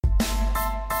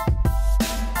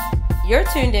You're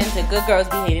tuned in to Good Girls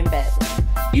Behaving Badly.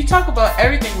 You talk about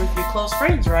everything with your close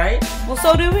friends, right? Well,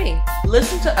 so do we.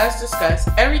 Listen to us discuss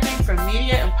everything from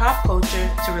media and pop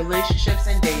culture to relationships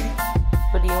and dating.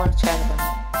 What do you want to chat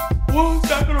about? Well, it's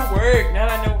not gonna work now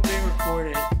that I know we're being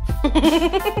recorded.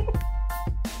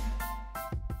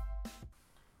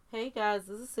 Hey guys,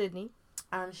 this is Sydney.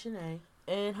 I'm Shanae.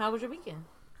 And how was your weekend?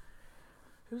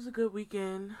 It was a good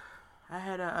weekend. I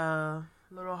had a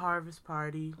little harvest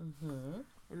party,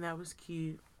 and that was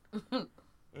cute.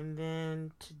 And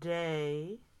then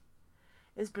today,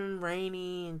 it's been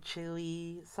rainy and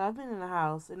chilly, so I've been in the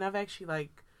house, and I've actually,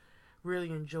 really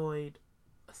enjoyed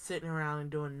sitting around and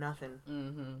doing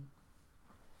nothing.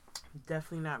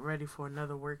 Definitely not ready for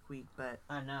another work week, but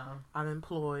I know. I'm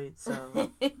employed,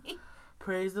 so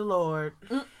praise the Lord.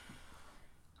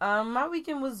 My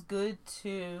weekend was good,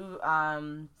 too.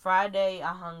 Friday,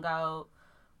 I hung out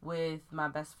with my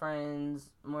best friends,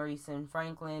 Maurice and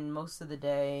Franklin, most of the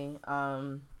day.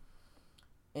 And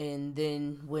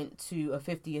then went to a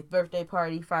 50th birthday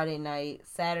party Friday night.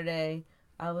 Saturday,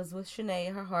 I was with Shanae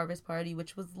at her harvest party,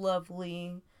 which was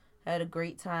lovely. Had a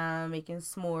great time making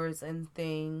s'mores and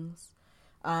things.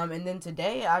 And then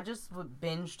today, I just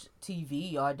binged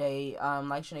TV all day.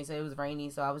 Like Shanae said, it was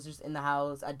rainy, so I was just in the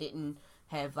house. I didn't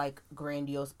have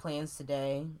grandiose plans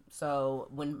today, so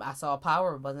when I saw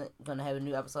Power wasn't gonna have a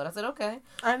new episode, I said okay.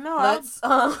 I know. Let's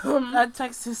I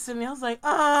texted Sydney. I was like,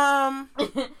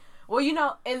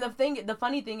 Well, and the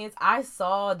funny thing is, I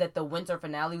saw that the winter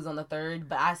finale was on the 3rd,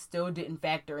 but I still didn't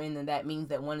factor in that means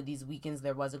that one of these weekends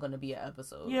there wasn't going to be an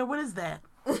episode. Yeah, what is that?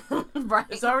 Right.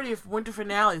 It's already a winter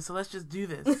finale, so let's just do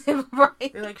this.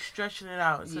 Right. They're stretching it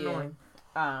out. It's annoying.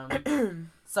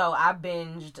 So I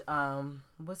binged,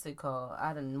 what's it called?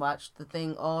 I didn't watch the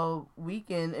thing all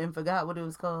weekend and forgot what it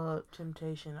was called.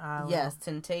 Temptation Island. Yes,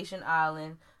 Temptation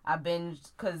Island. I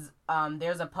binged because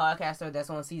there's a podcaster that's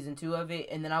on season 2 of it,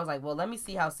 and then I was like, well, let me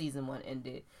see how season 1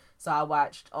 ended. So I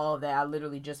watched all of that. I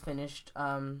literally just finished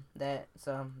that.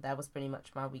 So that was pretty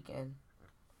much my weekend.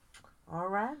 All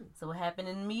right. So what happened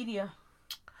in the media?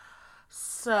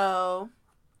 So,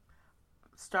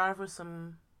 start off with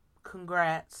some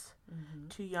congrats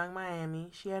to Young Miami.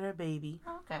 She had her baby.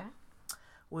 Okay.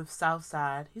 With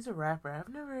Southside. He's a rapper. I've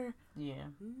never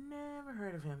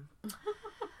heard of him.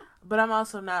 But I'm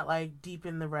also not deep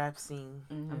in the rap scene.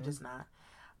 I'm just not.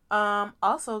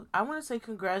 Also, I want to say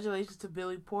congratulations to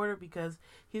Billy Porter because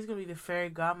he's going to be the fairy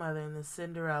godmother in the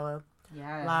Cinderella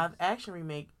live action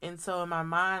remake. And so in my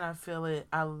mind, I feel it.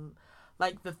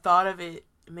 The thought of it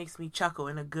makes me chuckle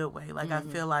in a good way. I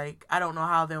feel like I don't know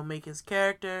how they'll make his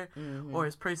character or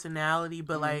his personality,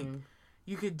 but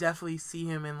you could definitely see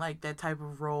him in that type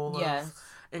of role of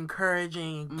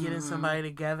encouraging and getting somebody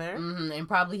together. And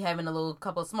probably having a little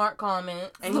couple smart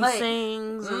comments. And he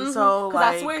sings, and so,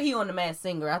 because I swear he on The Masked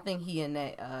Singer. I think he in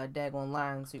that daggone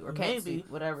lion suit, or cat suit,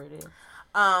 whatever it is.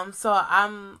 So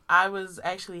I was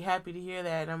actually happy to hear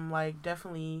that. I'm,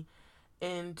 definitely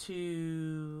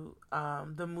into,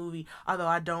 the movie, although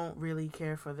I don't really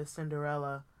care for the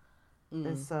Cinderella.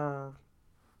 It's,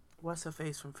 what's her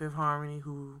face from Fifth Harmony,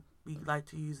 who we like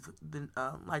to use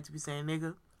like to be saying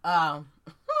nigga.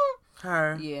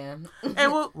 Her. Yeah.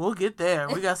 And we'll get there.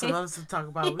 We got some others to talk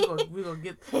about. We gonna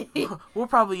get. We're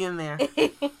probably in there.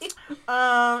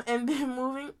 And then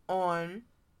moving on,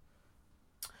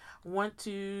 want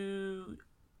to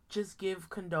just give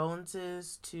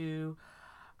condolences to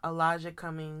Elijah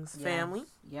Cummings' family.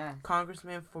 Yeah.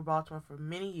 Congressman for Baltimore for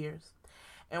many years.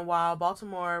 And while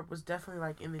Baltimore was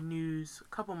definitely in the news a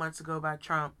couple months ago by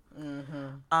Trump,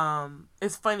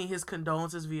 it's funny, his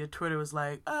condolences via Twitter was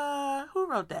who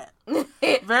wrote that?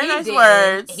 Very nice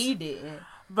words. He did.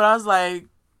 But I was a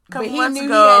couple months ago.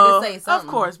 He had to say something.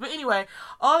 Of course. But anyway,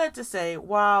 all that to say,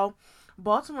 while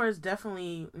Baltimore is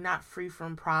definitely not free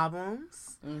from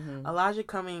problems, Elijah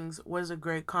Cummings was a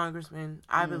great congressman,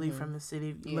 I believe, from the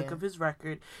city. Look of his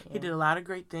record. He did a lot of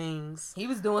great things. He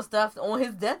was doing stuff on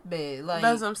his deathbed.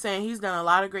 That's what I'm saying. He's done a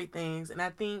lot of great things. And I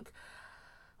think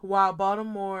while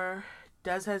Baltimore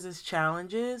does has its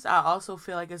challenges, I also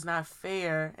feel it's not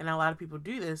fair, and a lot of people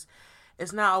do this,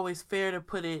 it's not always fair to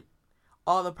put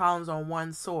all the problems on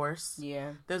one source.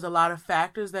 Yeah. There's a lot of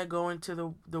factors that go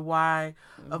into the why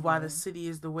of why the city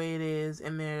is the way it is,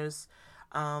 and there's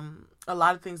a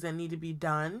lot of things that need to be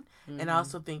done. And I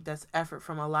also think that's effort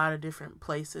from a lot of different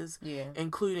places,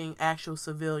 including actual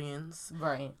civilians.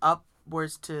 Right.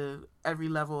 Upwards to every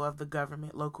level of the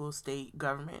government, local, state,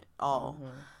 government, all.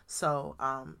 So,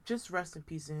 just rest in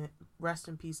peace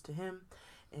to him,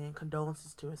 and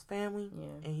condolences to his family.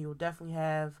 Yeah. And he will definitely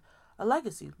have a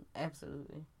legacy.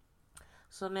 Absolutely.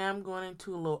 So now I'm going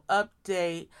into a little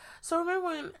update. So remember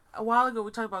when a while ago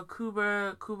we talked about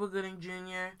Cuba Gooding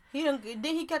Jr.? Did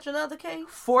he catch another case?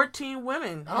 14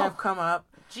 women have come up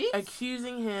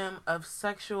accusing him of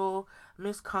sexual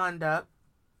misconduct.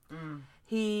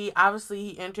 He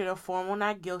entered a formal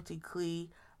non-guilty plea.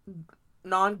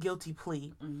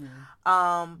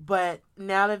 But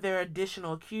now that there are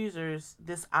additional accusers,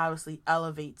 this obviously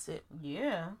elevates it.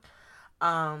 Yeah.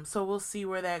 So we'll see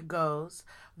where that goes.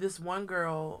 This one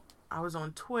girl, I was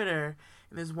on Twitter,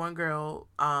 and this one girl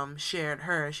shared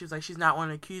her. She was like, she's not one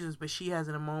of the accusers, but she has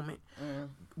in a moment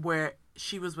where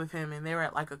she was with him, and they were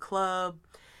at like a club,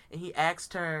 and he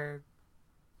asked her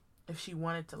if she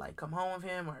wanted to like come home with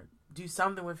him or do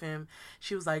something with him.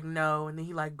 She was like, no, and then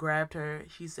he like grabbed her.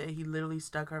 She said he literally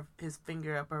stuck his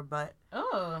finger up her butt.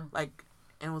 Oh. Like,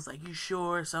 and was like, you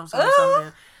sure? Something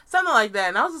like that.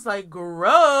 And I was just like,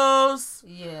 gross.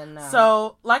 Yeah, no.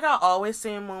 So, like I always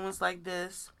say in moments like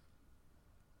this,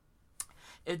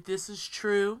 if this is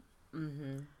true,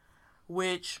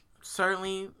 which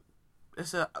certainly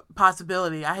it's a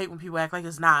possibility. I hate when people act like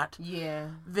it's not. Yeah.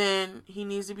 Then he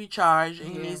needs to be charged,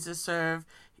 and he needs to serve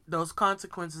those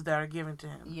consequences that are given to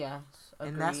him. Yes. Agreed.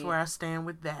 And that's where I stand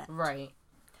with that. Right.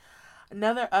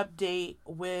 Another update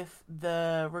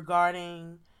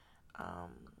regarding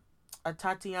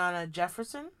Tatiana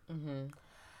Jefferson.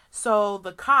 So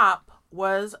the cop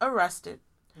was arrested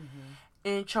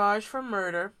and charged for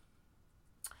murder,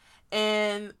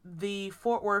 and the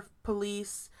Fort Worth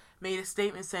police made a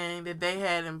statement saying that they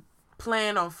had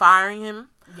planned on firing him,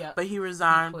 but he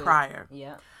resigned prior.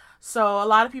 Yeah. So a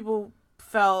lot of people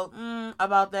felt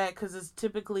about that because it's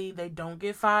typically they don't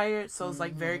get fired, so it's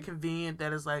like very convenient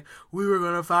that it's like we were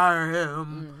gonna fire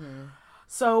him.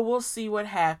 So we'll see what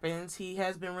happens. He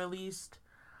has been released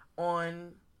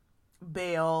on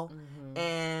bail,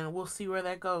 and we'll see where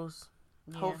that goes.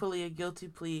 Hopefully a guilty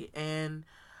plea and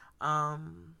a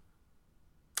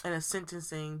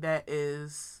sentencing that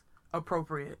is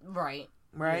appropriate. Right.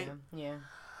 Yeah.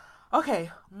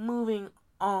 Okay, moving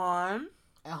on.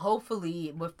 And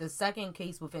hopefully, with the second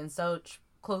case within such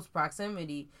close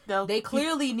proximity, they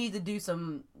clearly need to do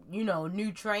some,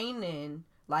 new training.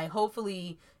 Like,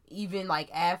 hopefully, even,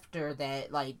 like, after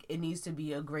that, like, it needs to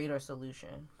be a greater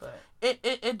solution. But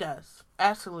It does.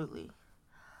 Absolutely.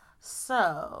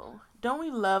 So, don't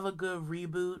we love a good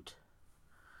reboot?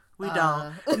 We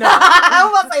don't. No. I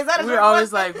was about to say, is that a We're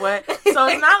always like, what? So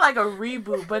it's not like a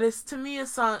reboot, but to me,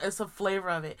 it's a flavor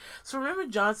of it. So remember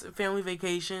Johnson Family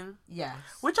Vacation? Yes.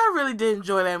 Which I really did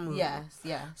enjoy that movie. Yes,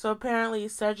 yeah. So apparently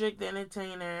Cedric the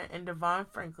Entertainer and Devon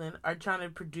Franklin are trying to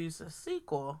produce a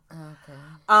sequel. Okay.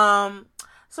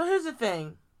 So here's the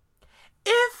thing.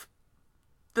 If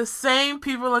the same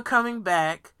people are coming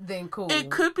back, then cool. It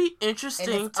could be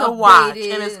interesting to watch.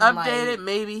 And it's updated. Like,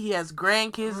 maybe he has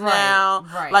grandkids now.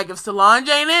 Right. Like if Solange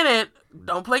ain't in it,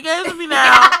 don't play games with me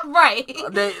now. Right. You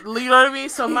know what I mean?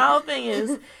 So my whole thing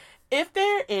is, if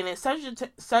they're in it,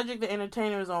 Cedric the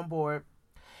Entertainer is on board.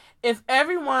 If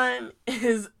everyone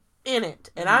is in it,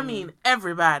 and I mean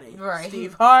everybody. Right.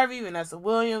 Steve Harvey, Vanessa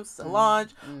Williams,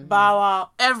 Solange, Bow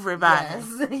Wow, everybody.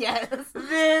 Yes.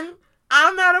 Then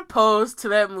I'm not opposed to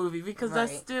that movie because I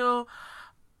still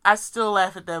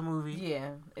laugh at that movie.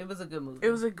 Yeah, it was a good movie. It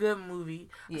was a good movie.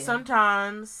 Yeah.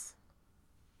 Sometimes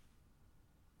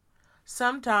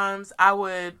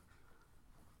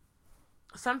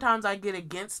I get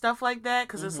against stuff like that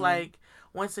because it's like,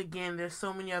 once again, there's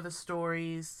so many other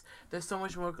stories. There's so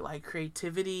much more like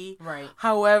creativity. Right.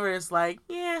 However, it's like,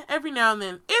 every now and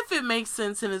then, if it makes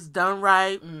sense and it's done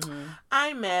right,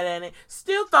 I'm mad at it.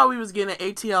 Still thought we was getting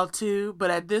an ATL 2, but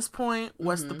at this point,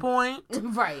 what's the point?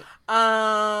 Right.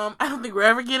 I don't think we're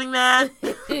ever getting that.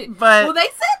 But well, they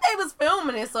said they was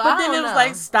filming it, so but then it was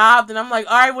like stopped, and I'm like,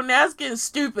 all right, well now it's getting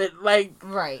stupid. Like,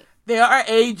 right. They are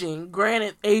aging,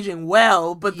 granted, aging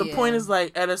well, but the point is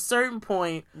like at a certain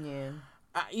point,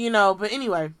 but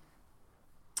anyway,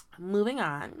 moving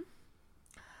on.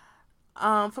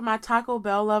 For my Taco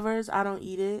Bell lovers, I don't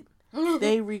eat it.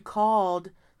 They recalled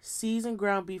seasoned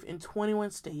ground beef in 21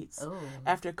 states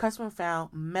after a customer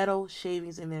found metal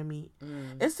shavings in their meat.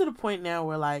 It's to the point now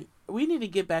where like we need to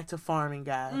get back to farming,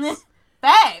 guys.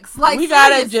 Facts. Like we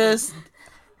gotta just.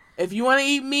 If you want to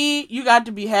eat meat, you got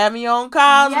to be having your own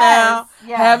cows now.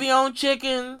 Yes. Have your own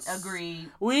chickens. Agreed.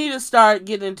 We need to start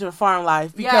getting into farm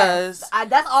life because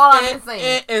that's all I've been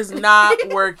saying. It is not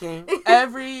working.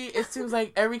 It seems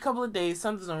like every couple of days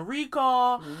something's on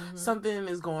recall, something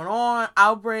is going on,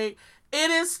 outbreak.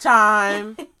 It is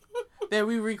time that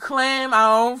we reclaim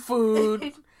our own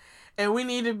food, and we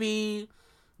need to be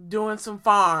doing some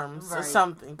farms or Right.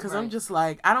 something. Because I'm Right. just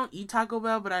like, I don't eat Taco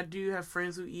Bell, but I do have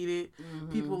friends who eat it.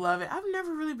 Mm-hmm. People love it. I've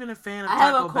never really been a fan of I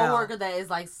Taco have a coworker Bell. that is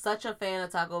like such a fan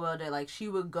of Taco Bell that like she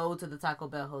would go to the Taco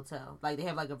Bell hotel. Like they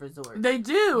have like a resort. They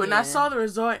do, and I Yeah. saw the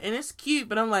resort, and it's cute.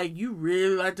 But I'm like, you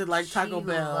really like to like Taco She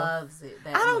Bell? loves it.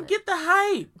 That I don't much. get the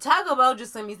hype. Taco Bell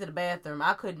just sent me to the bathroom.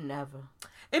 I could never.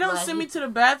 It don't Like- send me to the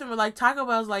bathroom, but like Taco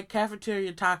Bell's like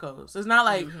cafeteria tacos. It's not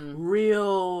like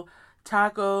real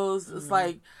tacos. It's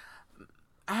like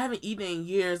I haven't eaten it in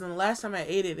years, and the last time I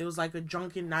ate it, it was like a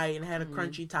drunken night and had a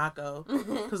crunchy taco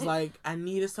because like I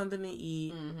needed something to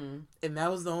eat, and that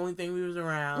was the only thing we was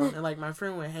around. And like my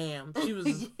friend went ham. She was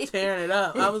just tearing it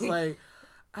up. I was like,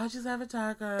 I'll just have a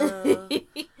taco.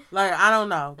 Like I don't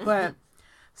know, but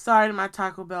sorry to my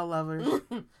Taco Bell lovers.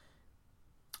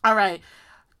 All right.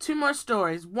 2 more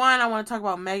stories. One, I want to talk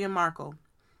about Meghan Markle.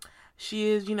 She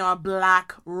is, a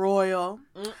black royal.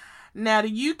 Now,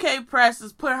 the UK press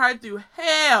has put her through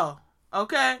hell,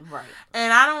 okay? Right.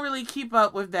 And I don't really keep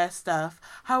up with that stuff.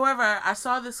 However, I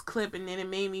saw this clip and then it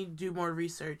made me do more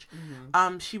research.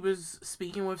 She was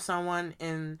speaking with someone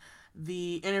and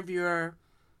the interviewer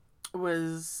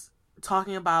was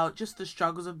talking about just the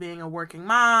struggles of being a working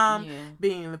mom,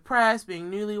 being in the press,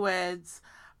 being newlyweds.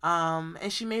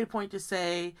 And she made a point to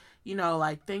say,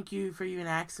 like, thank you for even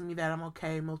asking me that. I'm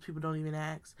okay. Most people don't even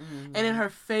ask. And in her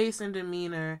face and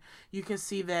demeanor, you can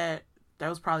see that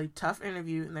was probably a tough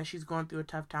interview and that she's going through a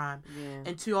tough time. Yeah.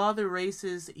 And to all the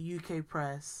racist UK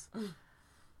press,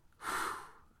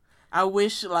 I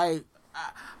wish,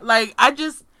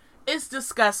 it's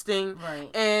disgusting. Right.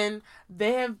 And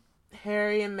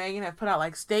Harry and Meghan have put out,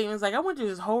 like, statements. Like, I went through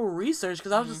this whole research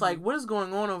because I was just like, what is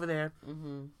going on over there?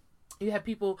 You have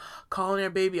people calling their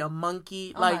baby a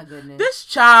monkey. Oh, like, my goodness. this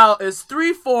child is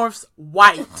 3/4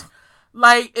 white.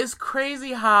 Like, it's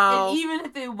crazy how... And even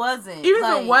if it wasn't.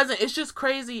 it's just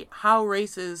crazy how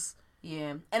racist...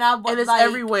 Yeah. And it's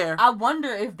everywhere. I wonder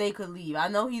if they could leave. I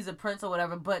know he's a prince or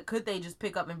whatever, but could they just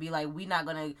pick up and be like, we're not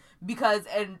going to... Because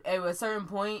at a certain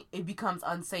point, it becomes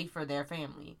unsafe for their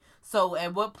family. So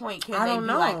at what point can they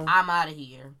be like, I'm out of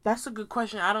here? That's a good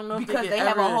question. I don't know if because they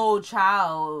have a whole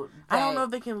child. I don't know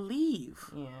if they can leave.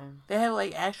 Yeah. They have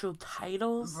like actual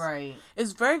titles. Right.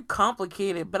 It's very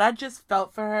complicated, but I just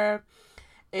felt for her.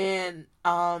 And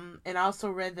I also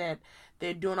read that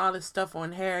they're doing all this stuff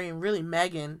on Harry and really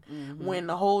Meghan when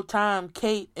the whole time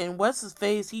Kate and what's his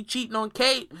face, he cheating on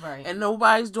Kate. Right. And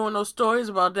nobody's doing no stories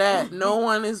about that. No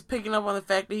one is picking up on the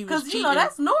fact that he was cheating. Because,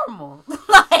 that's normal.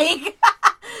 Like...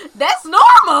 That's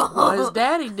normal. Well, his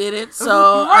daddy did it,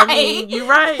 so right. I mean, you're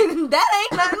right. That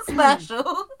ain't nothing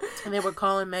special. And they were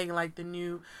calling Meghan like the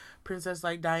new princess,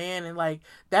 like Diane, and like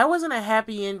that wasn't a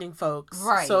happy ending, folks.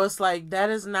 Right. So it's like that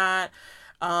is not.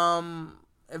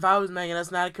 If I was Meghan,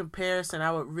 that's not a comparison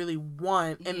I would really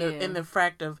want in the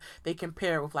fact of they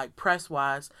compare it with like press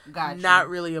wise. Gotcha. Not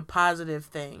really a positive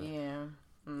thing.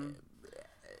 Yeah.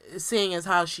 Seeing as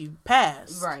how she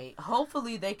passed. Right.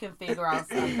 Hopefully they can figure out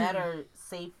some better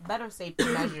safety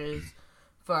measures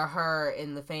for her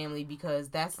and the family because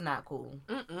that's not cool.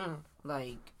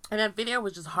 Like, and that video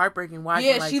was just heartbreaking watching.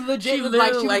 Yeah, she legit looked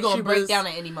like she was going to break down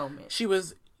at any moment. She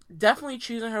was definitely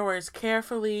choosing her words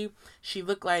carefully. She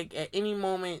looked like at any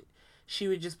moment she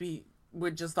would just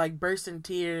burst in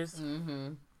tears.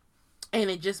 And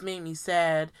it just made me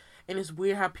sad. And it's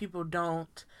weird how people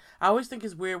don't. I always think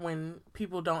it's weird when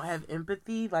people don't have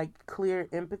empathy, like clear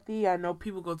empathy. I know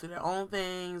people go through their own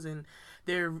things and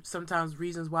there are sometimes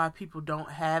reasons why people don't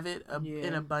have it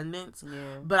in abundance.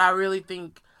 Yeah. But I really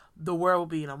think the world will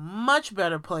be in a much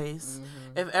better place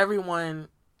if everyone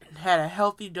had a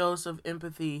healthy dose of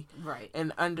empathy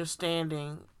and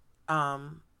understanding,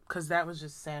 because that was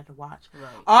just sad to watch. Right.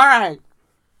 All right.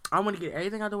 I want to get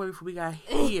everything out of the way before we got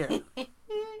here.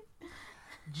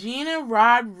 Gina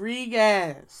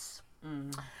Rodriguez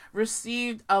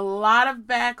received a lot of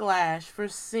backlash for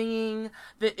singing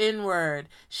the N-word.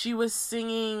 She was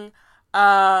singing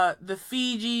the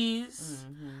Fijis.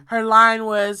 Her line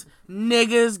was,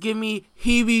 "Niggas give me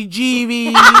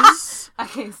heebie-jeebies." I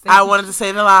can't say I wanted to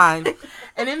say the line.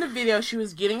 And in the video, she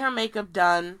was getting her makeup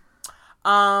done.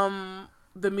 The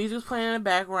music was playing in the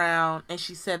background, and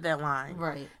she said that line.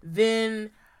 Right.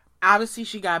 Then... obviously,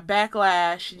 she got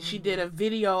backlash. She did a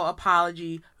video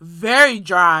apology. Very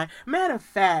dry. Matter of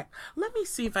fact, let me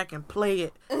see if I can play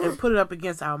it and put it up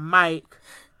against our mic.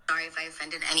 Sorry if I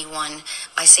offended anyone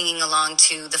by singing along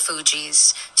to the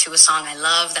Fugees, to a song I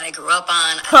love that I grew up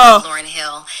on. I love Lauryn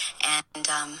Hill. And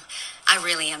I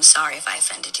really am sorry if I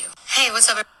offended you. Hey, what's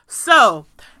up? So,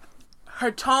 her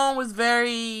tone was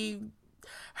very...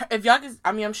 If y'all can...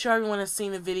 I mean, I'm sure everyone has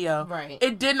seen the video. Right.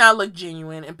 It did not look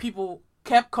genuine. And people...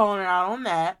 kept calling her out on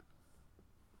that.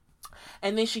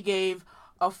 And then she gave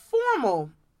a formal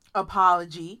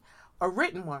apology, a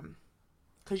written one.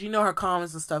 Because you know her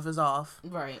comments and stuff is off.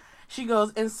 Right. She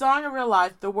goes, in Song of Real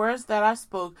Life, the words that I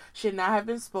spoke should not have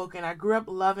been spoken. I grew up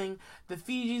loving the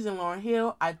Fugees and Lauryn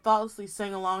Hill. I thoughtlessly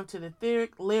sang along to the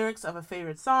lyrics of a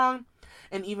favorite song.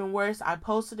 And even worse, I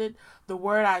posted it. The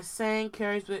word I sang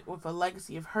carries with a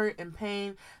legacy of hurt and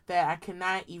pain that I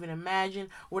cannot even imagine.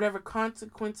 Whatever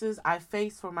consequences I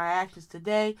face for my actions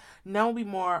today, none will be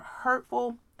more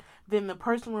hurtful than the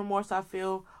personal remorse I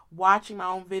feel. Watching my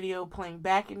own video playing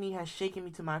back at me has shaken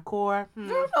me to my core.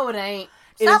 No, it ain't.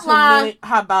 Stop lying.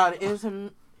 How about it? It is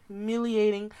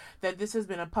humiliating that this has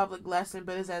been a public lesson,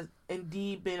 but it has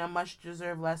indeed been a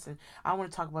much-deserved lesson. I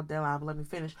want to talk about that line, but let me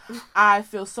finish. I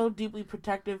feel so deeply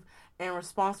protective and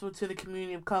responsible to the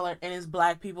community of color, and it's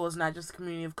black people. It's not just the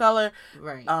community of color.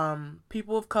 Right.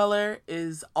 People of color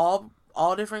is all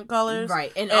different colors.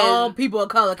 Right. And all people of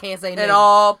color can't say nigga. And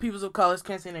all peoples of colors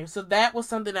can't say nigga. So that was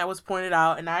something that was pointed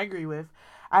out, and I agree with.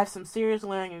 I have some serious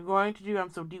learning and growing to do. I'm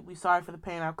so deeply sorry for the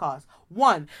pain I've caused.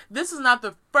 1, this is not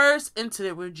the first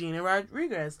incident with Gina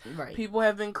Rodriguez. Right. People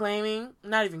have been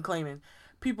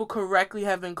people correctly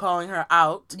have been calling her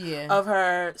out of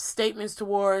her statements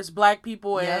towards black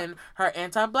people and her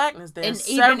anti-blackness. There's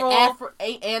several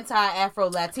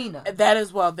anti-Afro-Latina. That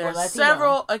as well. There's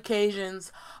several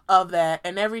occasions of that,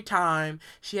 and every time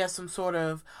she has some sort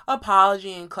of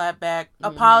apology and clapback,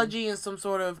 apology and some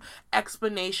sort of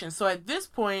explanation. So at this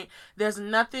point, there's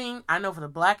nothing, I know for the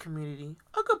black community,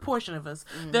 a good portion of us,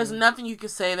 there's nothing you can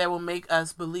say that will make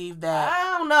us believe that.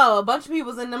 I don't know. A bunch of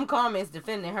people's in them comments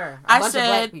defending her. A bunch of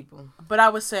black people. But I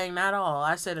was saying not all.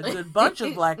 I said a good bunch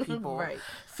of black people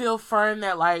feel firm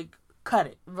that, like, cut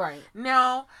it. Right.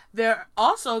 Now, there are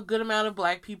also a good amount of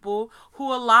black people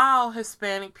who allow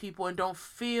Hispanic people and don't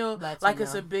feel like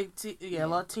it's a big...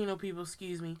 Latino people,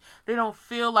 excuse me. They don't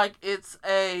feel like it's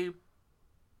a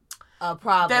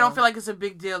problem. They don't feel like it's a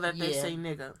big deal that they say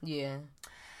nigga. Yeah.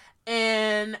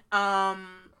 And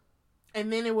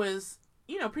then it was,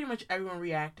 pretty much everyone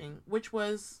reacting, which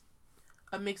was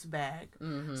a mixed bag.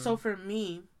 Mm-hmm. So for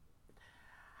me,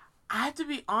 I have to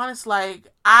be honest, like,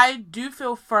 I do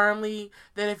feel firmly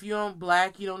that if you're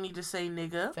black, you don't need to say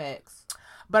nigga. Facts.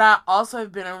 But I also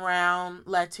have been around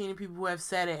Latino people who have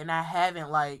said it, and I haven't,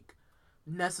 like,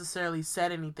 necessarily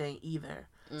said anything either.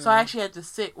 So I actually had to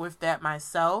sit with that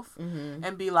myself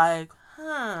and be like,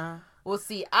 Well,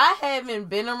 see, I haven't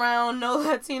been around no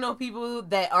Latino people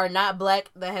that are not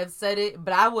black that have said it,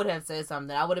 but I would have said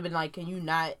something. I would have been like, can you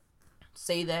not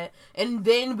say that? And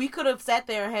then we could have sat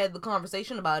there and had the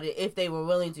conversation about it if they were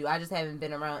willing to. I just haven't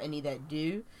been around any that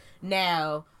do.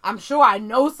 Now, I'm sure I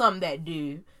know some that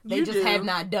do. They have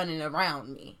not done it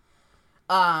around me.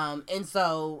 And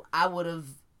so I would have,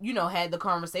 had the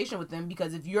conversation with them,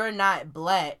 because if you're not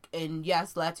black, and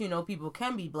yes, Latino people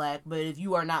can be black, but if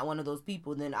you are not one of those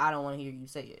people, then I don't want to hear you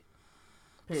say it.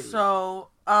 Period. So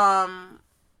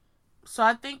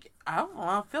I think, I don't know,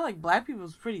 I feel like black people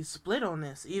is pretty split on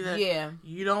this. Either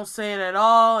you don't say it at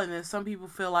all, and then some people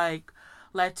feel like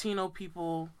Latino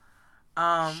people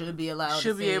should be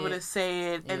able to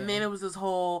say it. And then it was this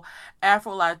whole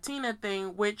Afro-Latina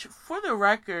thing, which, for the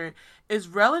record, is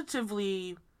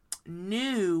relatively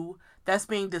new, that's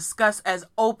being discussed as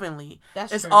openly.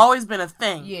 It's always been a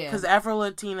thing. Yeah. Because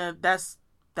Afro-Latina, that's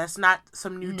not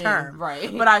some new term.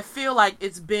 Right. But I feel like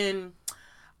it's been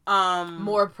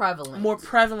more prevalent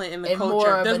in the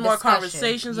culture. There's more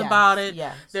conversations about it.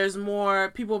 Yes. There's more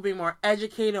people being more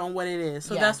educated on what it is.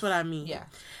 So that's what I mean. Yeah.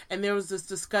 And there was this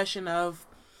discussion of,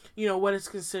 what is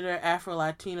considered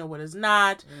Afro-Latino, what is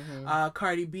not.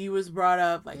 Cardi B was brought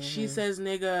up, like she says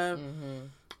nigga.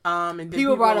 And then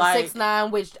people brought up 6ix9ine,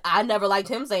 which I never liked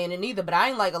him saying it either, but I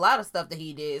ain't like a lot of stuff that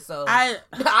he did. So I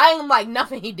ain't like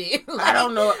nothing he did. Like, I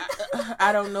don't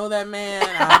know that man.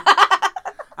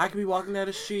 I could be walking down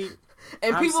the street,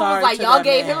 and people was like, y'all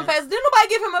gave him a pass. Didn't nobody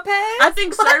give him a pass? I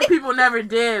think certain people never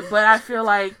did, but I feel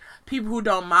like people who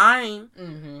don't mind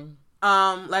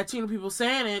Latino people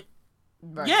saying it,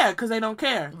 because they don't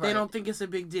care. They don't think it's a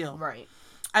big deal. Right.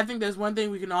 I think there's one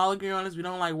thing we can all agree on is we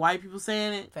don't like white people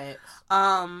saying it. Facts.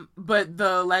 But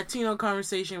the Latino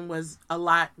conversation was a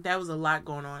lot. That was a lot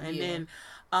going on. And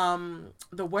then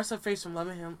the what's her face from Love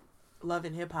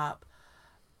and Hip Hop,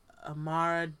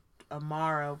 Amara,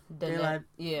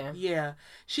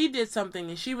 she did something,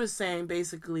 and she was saying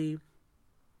basically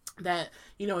that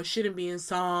it shouldn't be in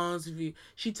songs.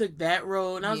 She took that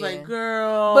road, and I was like,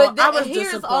 girl, but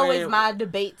here's always my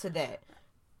debate to that.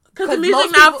 Because the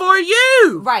music not for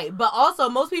you. Right. But also,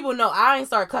 most people know I ain't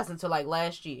start cussing till like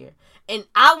last year. And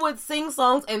I would sing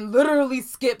songs and literally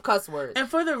skip cuss words. And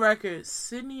for the record,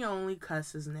 Sydney only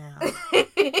cusses now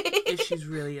if she's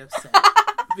really upset.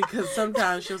 Because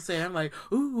sometimes she'll say, I'm like,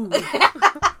 ooh.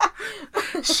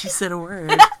 She said a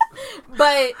word.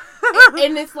 But,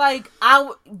 and it's like,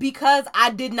 because I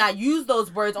did not use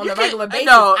those words on a regular basis,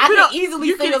 I can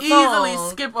easily sing a song. You can easily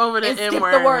skip over the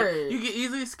N-word. You can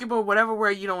easily skip over whatever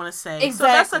word you don't want to say. Exactly. So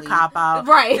that's a cop-out.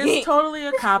 Right. It's totally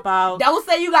a cop-out. Don't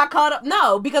say you got caught up.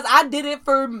 No, because I did it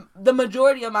for the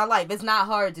majority of my life. It's not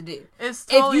hard to do. It's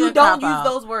totally if you don't use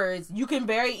those words, you can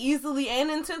very easily and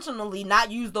intentionally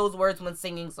not use those words when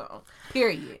singing songs.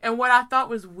 Period. And what I thought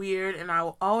was weird, and I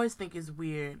will always think is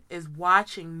weird, is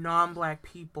watching non-black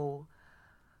people.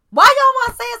 Why y'all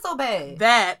want to say it so bad?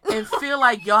 That, and feel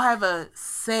like y'all have a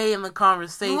say in the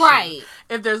conversation. Right.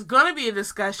 If there's going to be a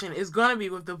discussion, it's going to be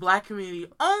with the black community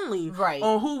only. Right.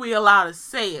 On who we allow to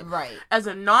say it. Right. As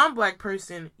a non-black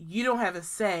person, you don't have a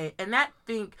say. And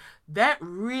that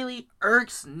really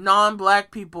irks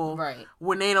non-black people. Right.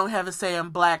 When they don't have a say in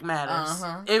Black Matters.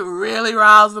 It really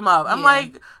riles them up. I'm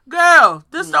like, girl,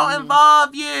 this don't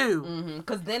involve you.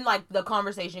 Because then, like, the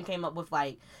conversation came up with,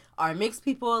 like, are mixed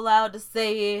people allowed to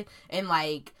say it? And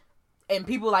like, and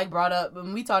people like brought up,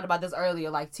 when we talked about this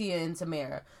earlier, like Tia and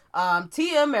Tamara.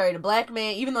 Tia married a black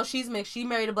man, even though she's mixed, she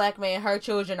married a black man, her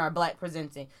children are black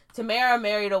presenting. Tamara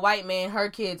married a white man, her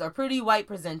kids are pretty white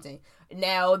presenting.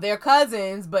 Now, they're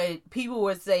cousins, but people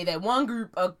would say that one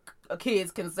group of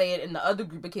kids can say it and the other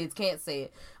group of kids can't say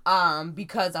it,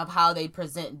 because of how they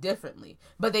present differently.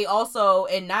 But they also,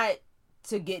 and not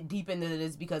to get deep into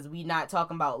this because we not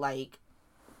talking about like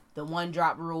the one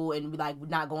drop rule and like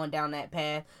not going down that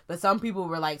path, but some people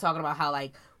were like talking about how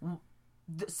like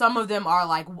some of them are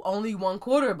like only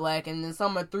 1/4 black and then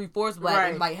some are 3/4 black, right.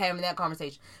 And like having that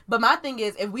conversation. But my thing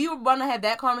is, if we were gonna have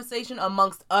that conversation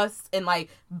amongst us and like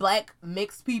black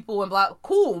mixed people and black,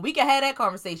 cool, we can have that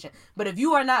conversation. But if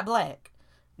you are not black,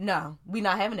 no, we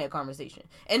not having that conversation.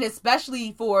 And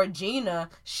especially for Gina,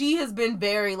 she has been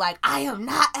very like, I am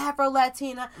not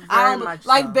Afro-Latina. Very much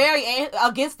like so. Very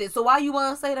against it. So why you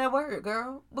want to say that word,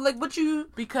 girl? But like, what you?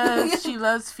 Because she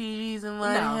loves Fugees and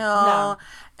Lauryn Hill. No.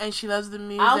 And she loves the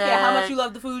music. I don't care how much you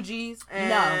love the Fugees.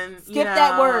 No. Skip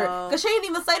that word. Because she didn't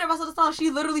even say the rest of the song.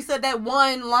 She literally said that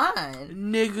one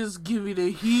line. Niggas give me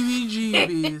the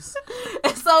heebie-jeebies.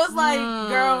 And so it's like,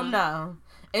 girl, no.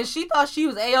 And she thought she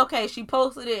was A-okay. She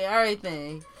posted it and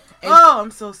everything. And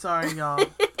I'm so sorry, y'all.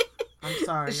 I'm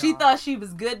sorry, She thought she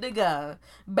was good to go.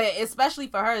 But especially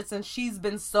for her, since she's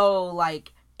been so,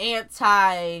 like,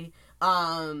 anti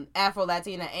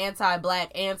Afro-Latina,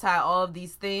 anti-black, anti all of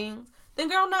these things, then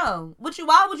girl, no.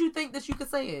 Why would you think that you could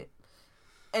say it?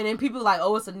 And then people like,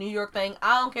 oh, it's a New York thing.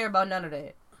 I don't care about none of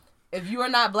that. If you are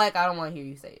not black, I don't want to hear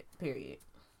you say it. Period.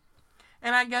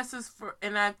 And I guess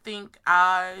and I think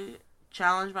I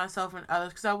challenge myself and others,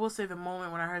 because I will say the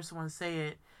moment when I heard someone say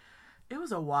it, it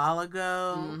was a while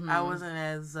ago. Mm-hmm. I wasn't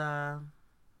as, I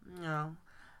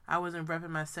wasn't repping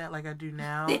my set like I do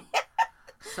now.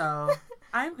 So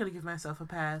I am going to give myself a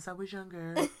pass. I was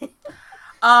younger.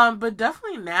 But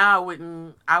definitely now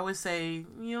I would say,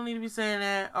 you don't need to be saying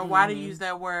that, or why to use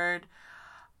that word.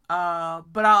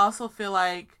 But I also feel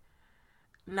like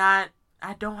I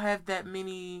don't have that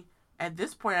many, at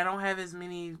this point, I don't have as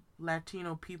many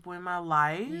Latino people in my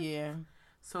life. Yeah.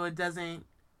 So it doesn't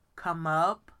come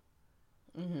up.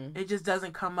 Mm-hmm. It just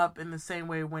doesn't come up in the same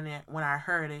way when I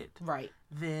heard it. Right.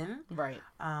 Then. Right.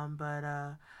 But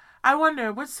I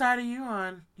wonder, which side are you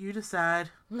on? You decide.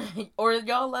 Or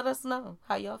y'all let us know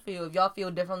how y'all feel. If y'all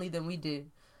feel differently than we do,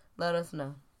 let us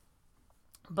know.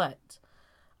 But,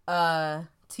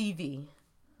 TV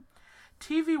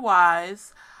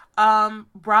wise,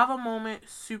 Bravo moment,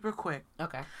 super quick.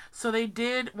 Okay. So they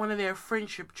did one of their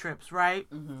friendship trips, right?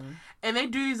 Mm-hmm. And they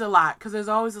do these a lot because there's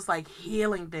always this like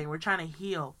healing thing. We're trying to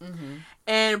heal,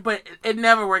 but it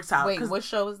never works out. Wait, what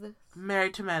show is this?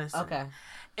 Married to Medicine. Okay.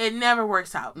 It never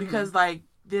works out because like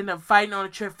they end up fighting on a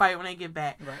trip, fight when they get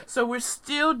back. Right. So we're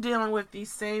still dealing with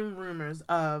these same rumors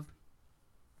of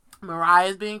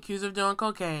Mariah's being accused of doing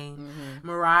cocaine. Mm-hmm.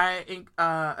 Mariah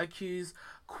accused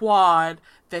Quad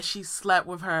that she slept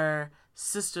with her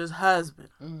sister's husband.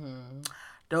 Mm-hmm.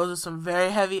 Those are some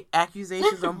very heavy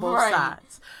accusations on both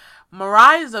sides.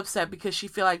 Mariah's upset because she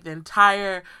feel like the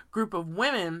entire group of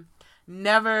women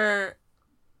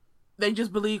they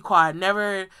just believe Quad.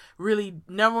 Never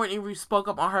even spoke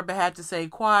up on her behalf to say,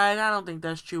 Quad, I don't think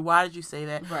that's true. Why did you say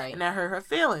that? Right. And that hurt her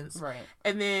feelings. Right.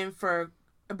 And then for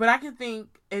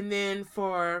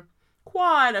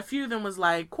Quad, a few of them was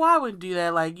like, Quad wouldn't do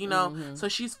that. Like, so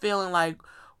she's feeling like,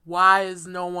 why is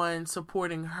no one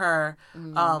supporting her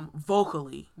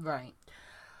vocally? Right.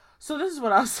 So this is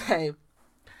what I'll say.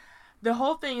 The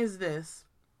whole thing is this.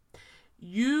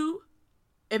 You,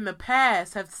 in the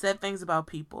past, have said things about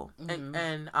people.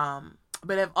 And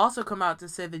but have also come out to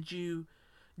say that you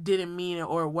didn't mean it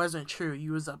or it wasn't true.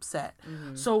 You was upset.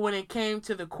 So when it came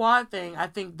to the quad thing, I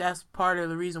think that's part of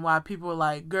the reason why people were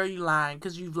like, girl, you lying,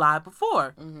 because you've lied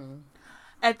before.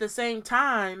 At the same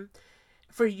time,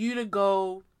 for you to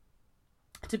go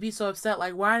to be so upset,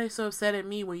 like, why are they so upset at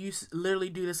me when you literally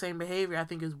do the same behavior, I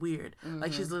think is weird.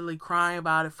 Like, she's literally crying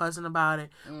about it, fussing about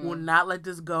it, will not let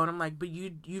this go. And I'm like, but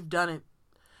you've done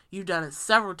it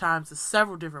several times to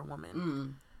several different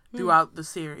women throughout the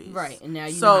series. Right. And now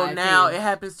now it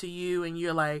happens to you, and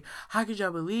you're like, how could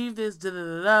y'all believe this?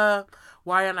 Da-da-da-da.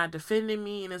 Why are you not defending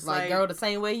me? And it's like, girl, the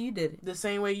same way you did it. The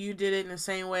same way you did it, and the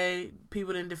same way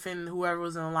people didn't defend whoever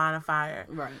was in the line of fire.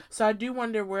 Right. So I do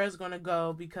wonder where it's going to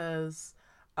go, because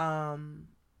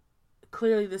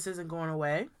clearly this isn't going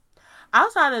away.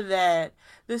 Outside of that,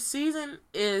 the season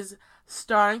is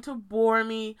starting to bore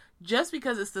me just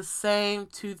because it's the same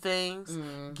two things.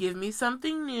 Give me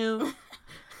something new.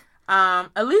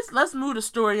 At least let's move the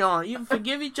story on. You can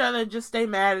forgive each other and just stay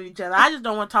mad at each other. I just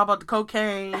don't want to talk about the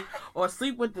cocaine or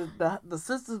sleep with the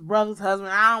sister's brother's husband.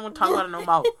 I don't want to talk about it no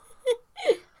more.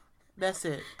 That's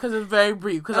it. Because it's very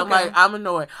brief. Because I'm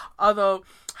annoyed. Although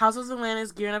House of Atlanta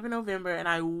is gearing up in November, and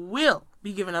I will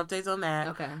be giving updates on that.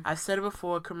 Okay. I said it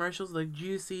before. Commercials look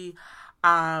juicy.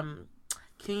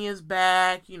 Kenya's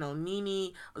back. You know,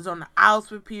 Nene was on the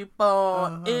outs with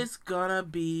people. It's gonna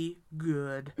be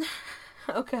good.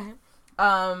 Okay.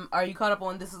 Are you caught up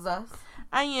on This Is Us?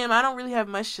 I am. I don't really have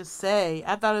much to say.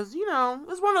 I thought it was,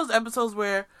 it's one of those episodes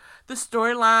where the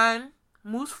storyline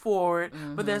moves forward,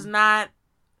 but there's not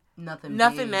nothing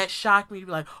that shocked me to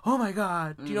be like, oh my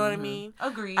God. Do you know what I mean?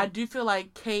 Agreed. I do feel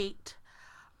like Kate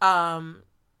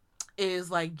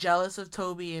is like jealous of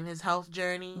Toby and his health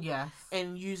journey. Yes.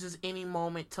 And uses any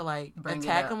moment to like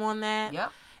attack him on that.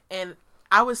 Yep. And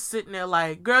I was sitting there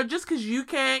like, girl, just because you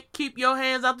can't keep your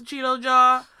hands out the Cheeto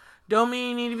jar, don't mean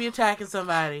you need to be attacking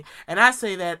somebody. And I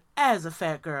say that as a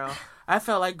fat girl. I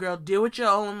felt like, girl, deal with your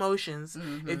own emotions.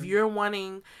 If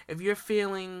you're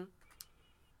feeling...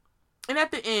 And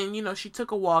at the end, she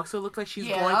took a walk, so it looked like she's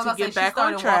going to get back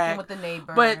on track. With the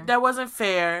neighbor. But that wasn't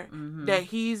fair that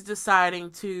he's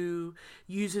deciding to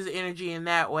use his energy in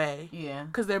that way. Yeah.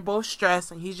 Because they're both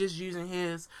stressed, and he's just using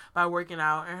his by working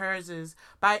out, and hers is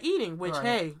by eating, which,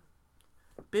 hey,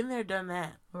 been there, done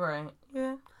that. Right.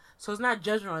 Yeah. So it's not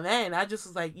judgment on that. And I just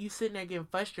was like, you sitting there getting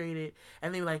frustrated.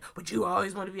 And they were like, but you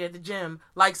always want to be at the gym.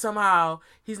 Like somehow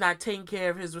he's not taking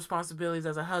care of his responsibilities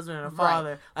as a husband and a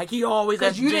father. Like he always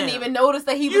at the gym. Because you didn't even notice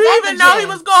that he was at the gym. You didn't even know he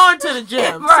was going to the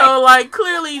gym. So like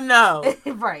clearly no.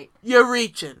 Right. You're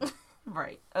reaching.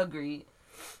 Right. Agreed.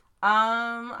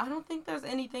 I don't think there's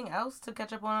anything else to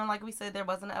catch up on. Like we said, there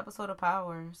wasn't an episode of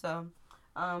Power. So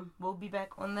we'll be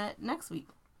back on that next week.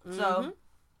 So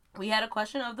we had a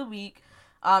question of the week.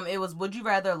 It was, would you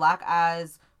rather lock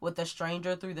eyes with a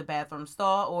stranger through the bathroom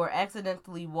stall or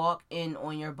accidentally walk in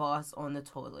on your boss on the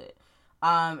toilet?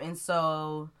 And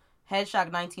so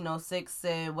Headshock 1906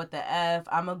 said, what the F?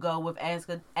 I'm going to go with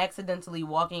accidentally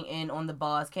walking in on the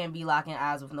boss. Can't be locking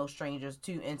eyes with no strangers.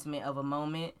 Too intimate of a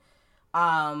moment.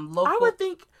 I would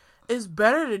think it's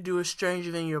better to do a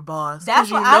stranger than your boss. That's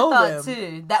what I thought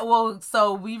too.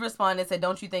 So we responded and said,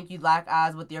 don't you think you'd lock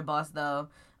eyes with your boss though?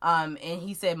 And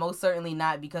he said, most certainly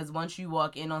not, because once you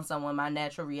walk in on someone, my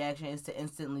natural reaction is to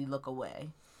instantly look away.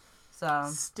 So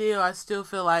I still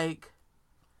feel like,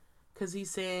 because he's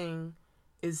saying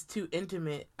it's too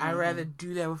intimate, I'd rather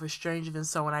do that with a stranger than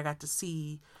someone I got to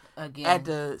see again at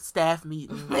the staff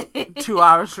meeting 2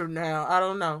 hours from now. I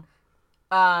don't know.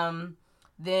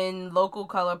 Then Local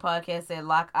Color Podcast said,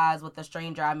 lock eyes with a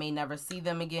stranger, I may never see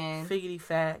them again. Figgity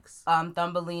facts.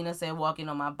 Thumbelina said, walking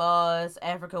on my boss.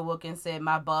 Africa Wilkins said,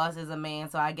 my boss is a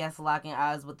man, so I guess locking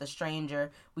eyes with a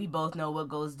stranger. We both know what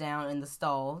goes down in the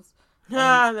stalls.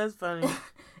 That's funny.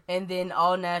 And then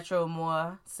All Natural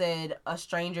More said, a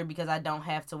stranger, because I don't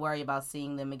have to worry about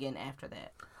seeing them again after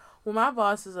that. Well, my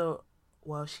boss is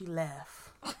she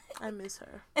left. I miss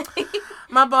her.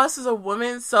 My boss is a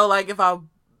woman, so like if I...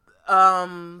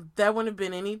 that wouldn't have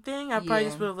been anything. I probably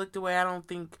just would have looked away. I don't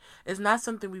think it's not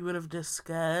something we would have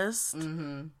discussed,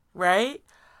 right?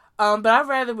 But I'd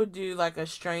rather would do like a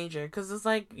stranger, because it's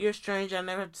like you're a stranger. I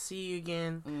never have to see you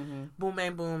again. Boom,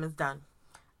 bang, boom, it's done.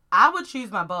 I would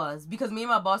choose my boss because me and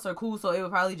my boss are cool, so it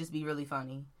would probably just be really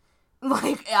funny.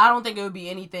 Like I don't think it would be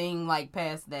anything like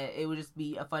past that. It would just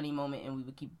be a funny moment, and we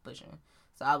would keep pushing.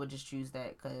 So I would just choose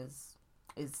that because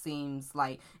it seems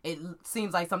like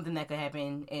something that could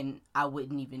happen, and I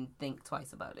wouldn't even think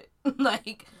twice about it.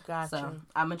 Like, gotcha. So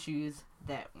I'm gonna choose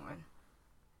that one.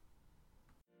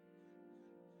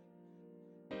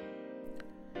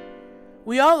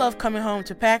 We all love coming home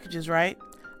to packages, right?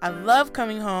 I love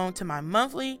coming home to my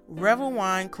monthly Revel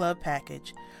Wine Club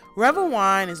package. Revel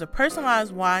Wine is a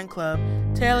personalized wine club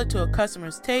tailored to a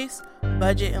customer's taste,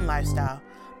 budget, and lifestyle.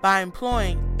 By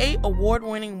employing 8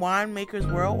 award-winning winemakers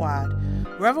worldwide,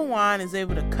 Revel Wine is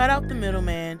able to cut out the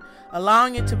middleman,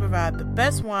 allowing it to provide the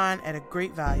best wine at a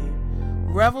great value.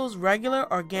 Revel's regular,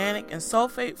 organic, and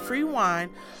sulfate-free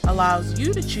wine allows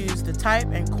you to choose the type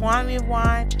and quantity of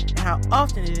wine and how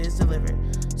often it is delivered.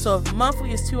 So if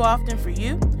monthly is too often for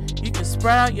you, you can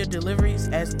spread out your deliveries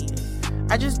as needed.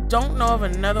 I just don't know of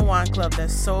another wine club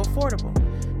that's so affordable.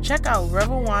 Check out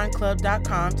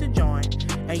revelwineclub.com to join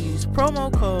and use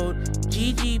promo code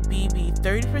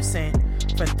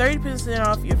GGBB30% for 30%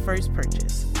 off your first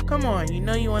purchase. Come on, you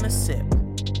know you want to sip.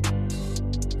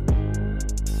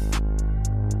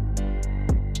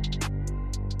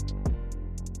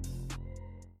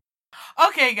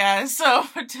 Okay, guys, so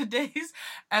for today's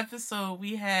episode,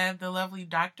 we have the lovely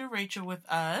Dr. Rachel with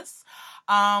us.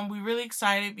 We're really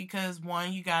excited because,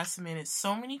 one, you guys submitted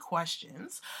so many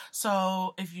questions.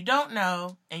 So if you don't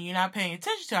know and you're not paying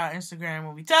attention to our Instagram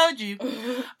when we told you,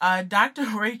 Dr.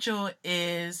 Rachel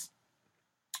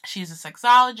she's a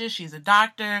sexologist, she's a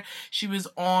doctor. She was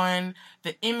on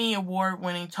the Emmy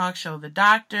Award-winning talk show, The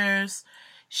Doctors.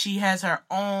 She has her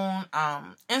own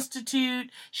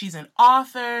institute. She's an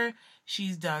author.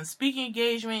 She's done speaking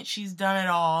engagement. She's done it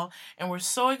all. And we're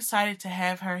so excited to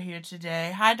have her here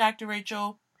today. Hi, Dr.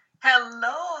 Rachel.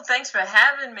 Hello. Thanks for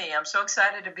having me. I'm so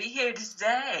excited to be here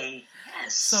today.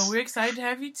 Yes. So we're excited to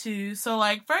have you too. So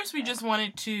first we just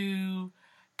wanted to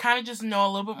kind of just know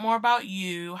a little bit more about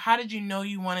you. How did you know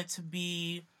you wanted to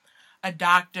be a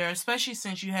doctor, especially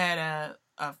since you had a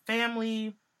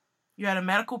family, you had a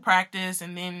medical practice,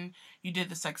 and then you did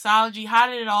the sexology. How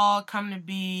did it all come to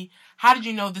be? How did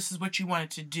you know this is what you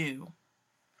wanted to do?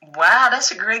 Wow,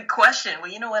 that's a great question.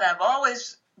 Well, you know what? I've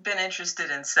always been interested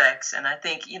in sex, and I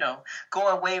think,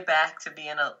 going way back to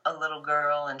being a little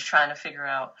girl and trying to figure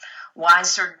out why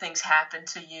certain things happen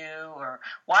to you or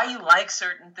why you like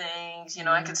certain things.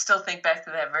 I can still think back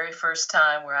to that very first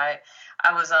time where I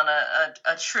was on a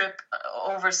trip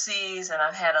overseas, and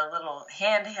I had a little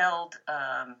handheld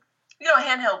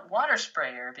water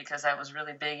sprayer because that was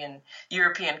really big in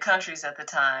European countries at the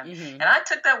time. Mm-hmm. And I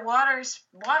took that water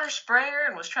sprayer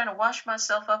and was trying to wash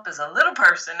myself up as a little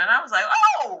person. And I was like,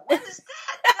 oh, what is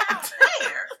that down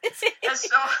there? And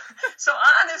so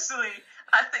honestly,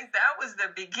 I think that was the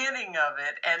beginning of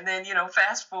it. And then,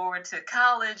 fast forward to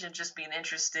college and just being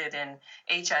interested in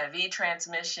HIV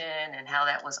transmission and how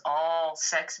that was all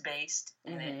sex-based.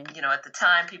 Mm-hmm. And, at the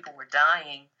time, people were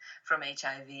dying from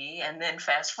HIV, and then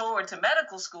fast forward to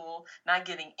medical school, not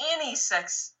getting any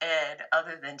sex ed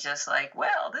other than just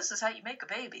this is how you make a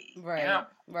baby. Right,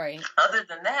 right. Other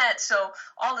than that, so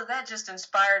all of that just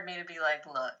inspired me to be like,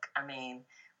 look,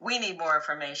 we need more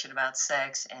information about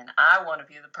sex, and I want to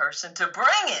be the person to bring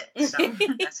it. So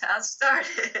that's how it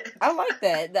started. I like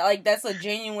that. That's a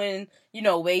genuine,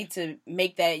 way to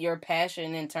make that your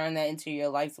passion and turn that into your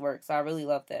life's work. So I really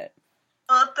love that.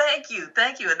 Well, thank you.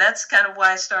 And that's kind of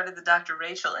why I started the Dr.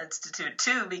 Rachel Institute,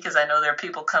 too, because I know there are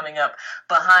people coming up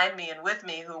behind me and with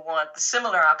me who want the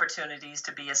similar opportunities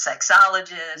to be a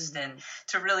sexologist and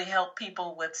to really help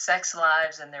people with sex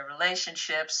lives and their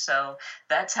relationships. So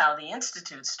that's how the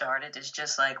Institute started. It's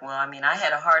just I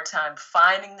had a hard time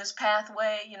finding this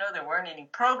pathway. There weren't any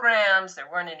programs. There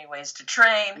weren't any ways to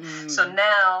train. So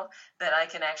now that I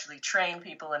can actually train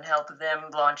people and help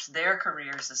them launch their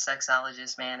careers as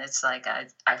sexologists, man, it's like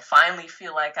I finally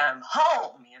feel like I'm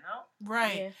home,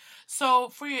 Right. Yeah. So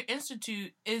for your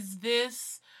institute, is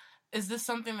this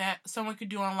something that someone could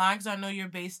do online? Because I know you're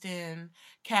based in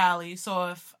Cali. So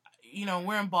if,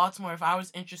 we're in Baltimore, if I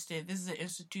was interested, this is an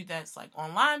institute that's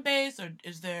online based, or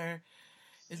is there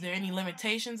any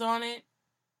limitations on it?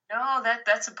 No,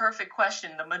 that's a perfect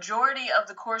question. The majority of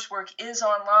the coursework is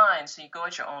online, so you go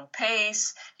at your own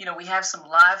pace. We have some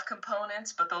live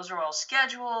components, but those are all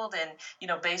scheduled and,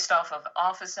 based off of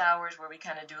office hours where we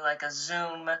kind of do a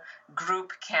Zoom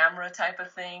group camera type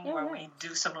of thing where we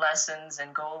do some lessons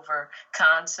and go over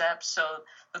concepts. So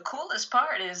the coolest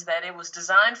part is that it was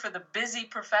designed for the busy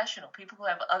professional, people who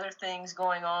have other things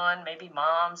going on, maybe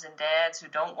moms and dads who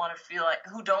don't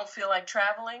feel like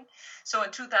traveling. So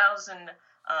in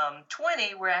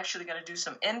 2020, we're actually going to do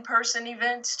some in-person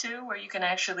events too, where you can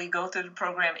actually go through the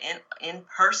program in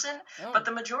person. But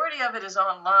the majority of it is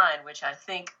online, which I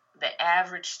think the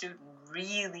average student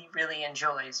really, really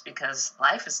enjoys, because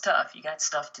life is tough. You got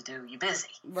stuff to do. You're busy.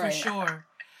 Right. For sure.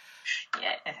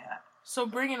 Yeah. So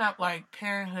bringing up like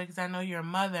parenthood, because I know you're a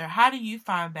mother, how do you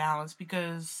find balance?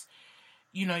 Because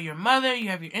you're a mother, you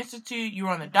have your institute, you're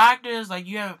on the doctors, like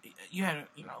you had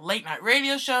a late night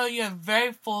radio show, you have a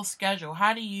very full schedule.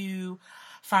 How do you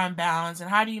find balance, and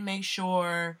how do you make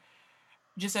sure,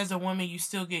 just as a woman, you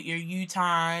still get your you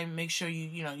time, make sure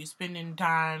you're spending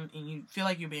time and you feel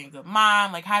like you're being a good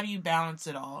mom? Like, how do you balance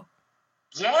it all?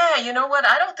 Yeah, you know what?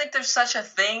 I don't think there's such a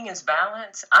thing as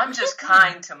balance. I'm just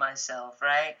kind to myself,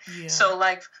 right? Yeah. So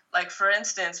like for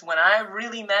instance, when I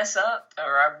really mess up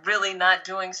or I'm really not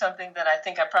doing something that I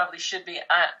think I probably should be,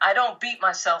 I don't beat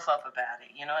myself up about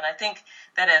it, And I think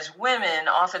that as women,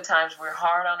 oftentimes we're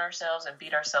hard on ourselves and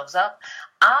beat ourselves up.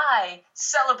 I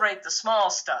celebrate the small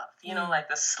stuff, like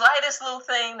the slightest little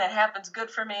thing that happens good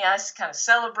for me, I kind of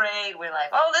celebrate. We're like,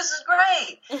 oh, this is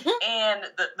great. And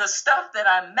the stuff that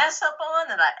I mess up on,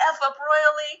 that I F up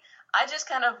royally, I just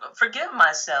kind of forgive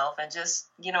myself and just,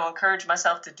 encourage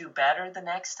myself to do better the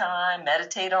next time,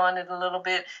 meditate on it a little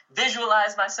bit,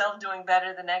 visualize myself doing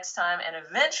better the next time, and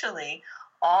eventually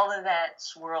all of that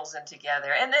swirls in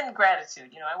together. And then gratitude.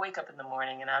 I wake up in the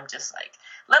morning and I'm just like,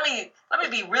 let me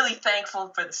be really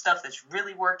thankful for the stuff that's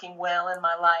really working well in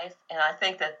my life. And I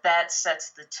think that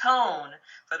sets the tone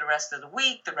for the rest of the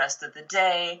week, the rest of the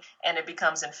day, and it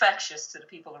becomes infectious to the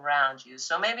people around you.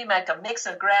 So maybe make a mix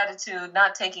of gratitude,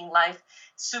 not taking life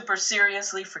super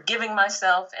seriously, forgiving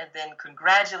myself, and then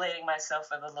congratulating myself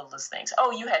for the littlest things. Oh,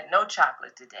 you had no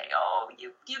chocolate today. Oh,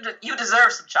 you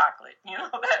deserve some chocolate.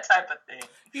 That type of thing.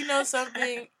 You know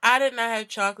something? I did not have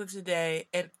chocolate today,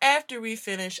 and after we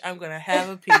finish, I'm going to have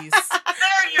a piece.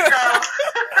 There you go.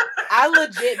 I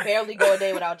legit barely go a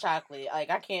day without chocolate. Like,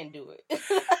 I can't do it.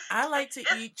 I like to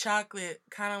eat chocolate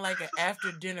kind of like an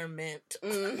after-dinner mint.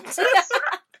 That's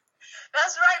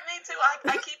right, me too.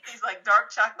 I keep these like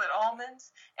dark chocolate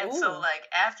almonds, and so like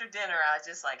after dinner, I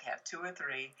just like have 2 or 3.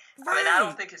 Right. I mean, I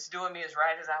don't think it's doing me as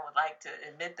right as I would like to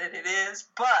admit that it is,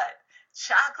 but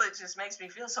chocolate just makes me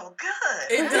feel so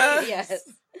good. It does. Yes.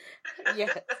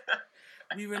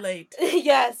 We relate.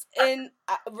 Yes, and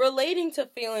relating to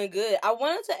feeling good, I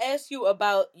wanted to ask you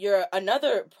about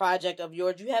another project of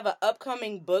yours. You have an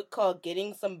upcoming book called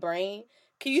Getting Some Brain.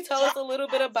 Can you tell us a little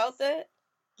bit about that?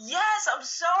 Yes, I'm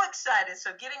so excited.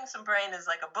 So Getting Some Brain is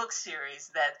like a book series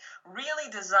that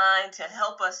really designed to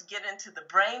help us get into the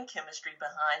brain chemistry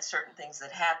behind certain things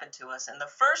that happen to us. And the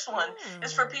first one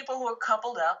is for people who are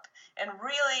coupled up and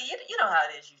really, you know how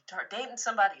it is. You start dating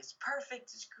somebody, it's perfect,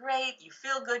 it's great, you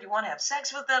feel good, you want to have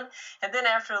sex with them. And then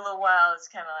after a little while, it's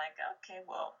kind of like, okay,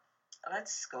 well,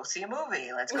 let's go see a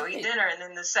movie. Let's go eat dinner. And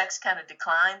then the sex kind of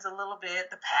declines a little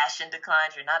bit. The passion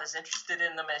declines. You're not as interested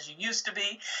in them as you used to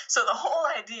be. So the whole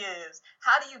idea is,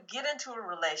 how do you get into a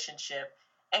relationship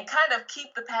and kind of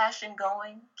keep the passion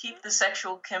going, keep the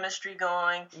sexual chemistry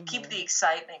going, keep the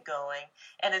excitement going?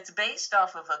 And it's based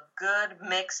off of a good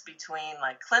mix between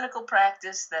like clinical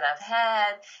practice that I've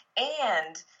had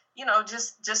and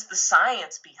just the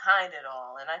science behind it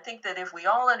all. And I think that if we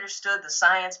all understood the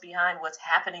science behind what's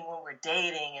happening when we're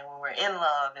dating and when we're in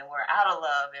love and we're out of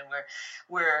love and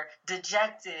we're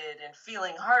dejected and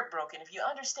feeling heartbroken, if you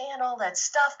understand all that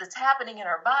stuff that's happening in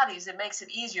our bodies, it makes it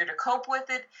easier to cope with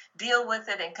it, deal with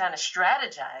it, and kind of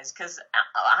strategize. Because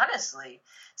honestly,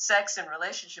 sex and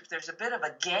relationships, there's a bit of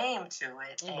a game to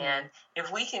it. And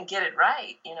if we can get it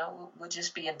right, we'll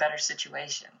just be in better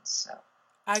situations. So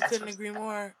I couldn't agree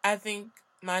more. I think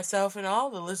myself and all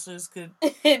the listeners could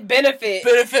benefit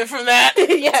from that.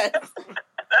 Yes.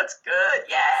 That's good.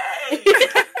 Yay.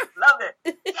 Love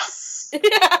it. Yes.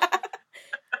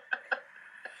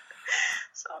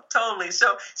 So totally.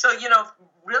 So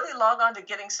really log on to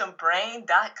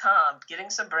gettingsomebrain.com.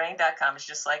 Gettingsomebrain.com is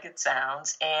just like it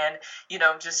sounds. And,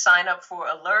 just sign up for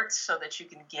alerts so that you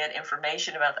can get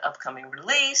information about the upcoming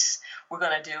release. We're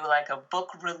going to do like a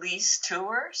book release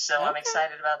tour. So I'm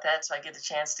excited about that. So I get the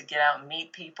chance to get out and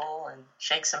meet people and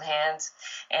shake some hands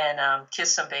and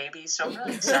kiss some babies. So I'm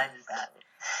really excited about it.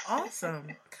 Awesome.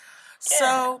 Yeah.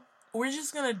 So we're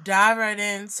just going to dive right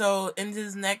in. So in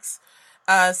this next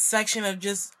section of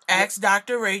just Ask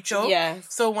Dr. Rachel. Yes.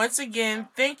 So once again,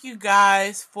 thank you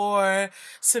guys for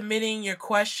submitting your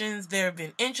questions. They've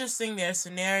been interesting. They're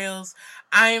scenarios.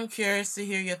 I am curious to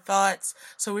hear your thoughts.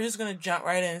 So we're just going to jump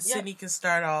right in. Yep. Sydney can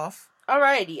start off.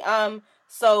 Alrighty.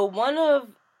 So one of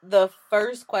the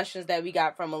first questions that we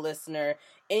got from a listener,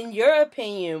 in your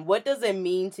opinion, what does it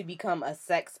mean to become a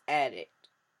sex addict?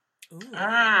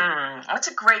 That's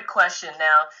a great question.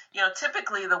 Now,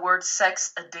 typically the word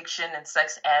sex addiction and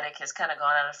sex addict has kind of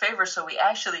gone out of favor, so we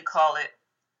actually call it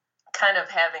kind of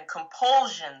having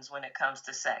compulsions when it comes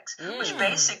to sex, which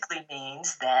basically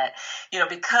means that,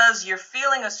 because you're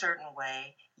feeling a certain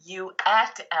way, you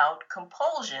act out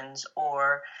compulsions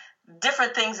or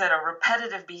different things that are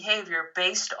repetitive behavior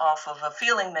based off of a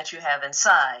feeling that you have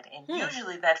inside. And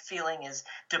usually that feeling is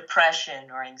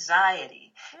depression or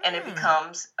anxiety, and it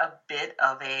becomes a bit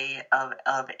of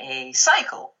a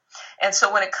cycle. And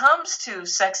so when it comes to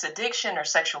sex addiction or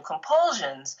sexual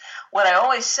compulsions, what I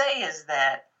always say is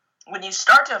that when you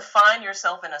start to find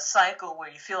yourself in a cycle where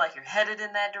you feel like you're headed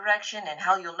in that direction, and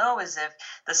how you'll know is if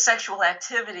the sexual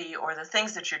activity or the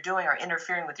things that you're doing are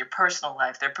interfering with your personal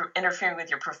life, they're interfering with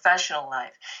your professional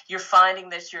life. You're finding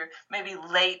that you're maybe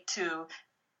late to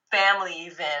family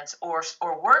events or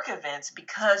work events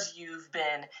because you've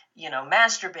been,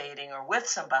 masturbating or with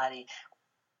somebody.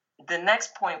 The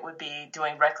next point would be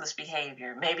doing reckless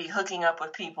behavior, maybe hooking up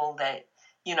with people that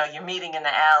you're meeting in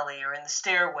the alley or in the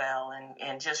stairwell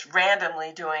and just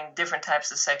randomly doing different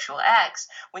types of sexual acts.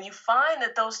 When you find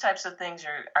that those types of things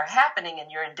are happening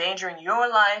and you're endangering your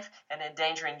life and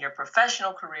endangering your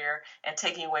professional career and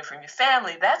taking away from your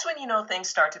family, that's when things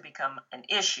start to become an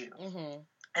issue.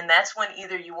 And that's when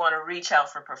either you want to reach out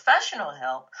for professional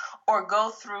help or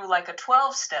go through like a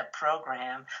 12-step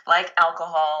program like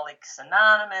Alcoholics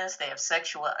Anonymous. They have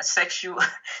Sex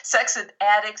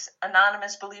Addicts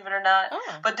Anonymous, believe it or not.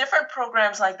 But different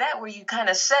programs like that where you kind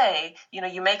of say,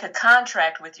 you make a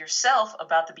contract with yourself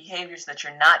about the behaviors that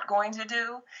you're not going to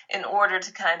do in order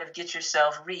to kind of get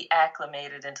yourself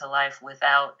reacclimated into life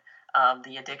without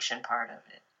the addiction part of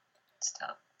it.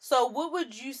 Stuff. So what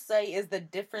would you say is the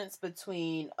difference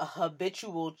between a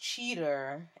habitual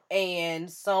cheater and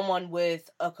someone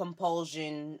with a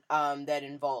compulsion that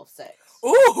involves sex?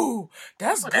 Ooh,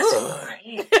 that's good. That's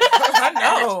great. I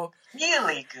know. That's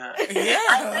really good. Yeah.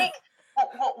 I think,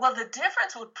 well, the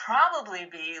difference would probably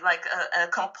be like a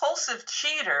compulsive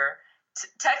cheater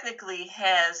technically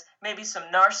has maybe some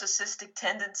narcissistic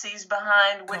tendencies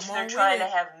behind which they're trying to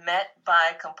have met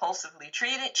by compulsively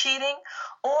cheating,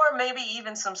 or maybe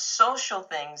even some social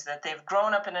things that they've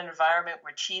grown up in an environment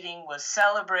where cheating was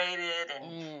celebrated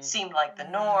and seemed like the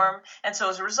norm, and so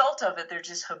as a result of it they're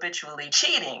just habitually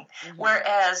cheating.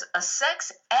 Whereas a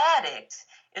sex addict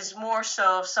is more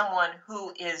so someone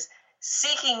who is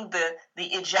seeking the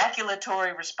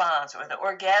ejaculatory response or the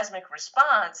orgasmic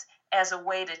response as a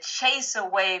way to chase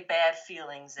away bad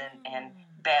feelings and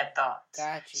bad thoughts.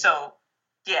 Gotcha. So,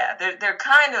 yeah, they're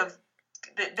kind of,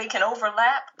 they can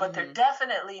overlap, but they're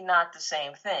definitely not the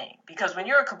same thing. Because when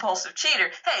you're a compulsive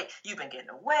cheater, hey, you've been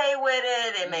getting away with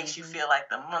it. It makes you feel like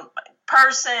the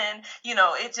person.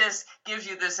 It just gives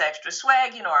you this extra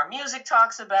swag. Our music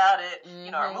talks about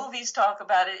it. Our movies talk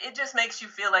about it. It just makes you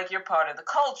feel like you're part of the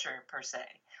culture, per se.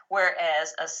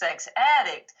 Whereas a sex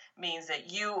addict means that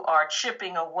you are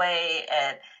chipping away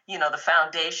at, the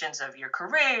foundations of your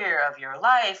career, of your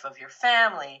life, of your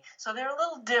family. So they're a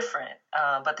little different,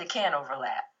 but they can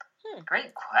overlap.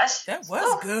 Great question. That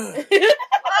was good.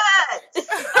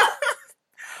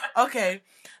 What? Okay,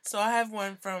 so I have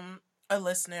one from a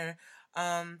listener.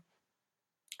 I'm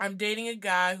dating a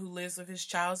guy who lives with his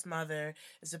child's mother.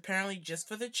 It's apparently just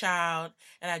for the child,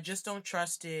 and I just don't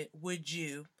trust it. Would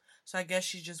you? So I guess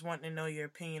she's just wanting to know your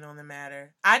opinion on the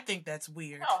matter. I think that's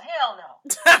weird. Oh, hell no.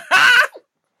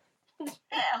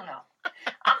 Hell no.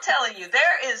 I'm telling you,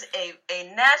 there is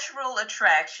a natural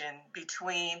attraction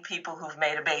between people who've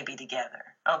made a baby together,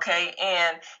 okay?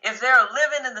 And if they're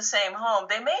living in the same home,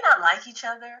 they may not like each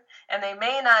other, and they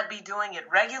may not be doing it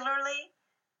regularly,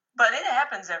 but it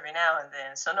happens every now and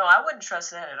then. So, no, I wouldn't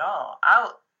trust that at all.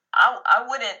 I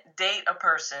wouldn't date a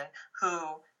person who...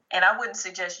 And I wouldn't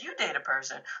suggest you date a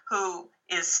person who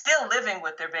is still living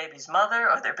with their baby's mother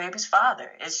or their baby's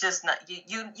father. It's just not,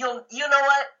 you know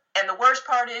what? And the worst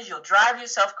part is you'll drive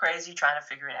yourself crazy trying to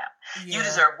figure it out. Yeah. You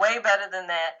deserve way better than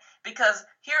that, because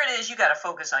here it is, you got to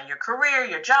focus on your career,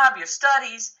 your job, your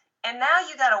studies, and now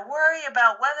you got to worry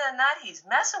about whether or not he's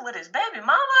messing with his baby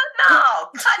mama? No,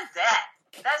 cut that.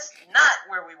 That's not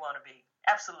where we want to be.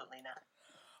 Absolutely not.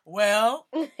 Well,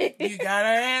 you got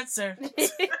our answer.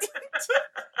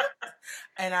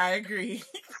 And I agree.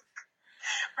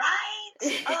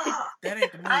 Right? Oh, that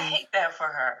ain't the move. I hate that for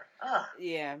her. Ugh.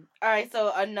 Yeah. All right,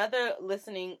 so another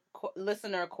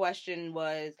listener question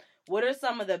was, what are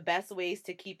some of the best ways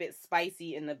to keep it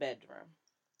spicy in the bedroom?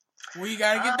 Well, you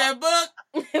gotta get that book.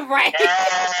 Right.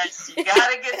 Yes, you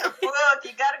gotta get the book.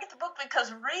 You gotta get the book,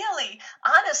 because really,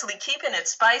 honestly, keeping it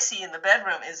spicy in the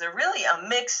bedroom is really a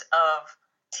mix of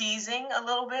teasing a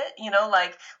little bit,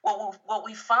 like what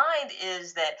we find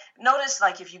is that, notice,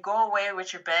 like, if you go away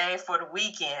with your bae for the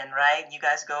weekend, right, and you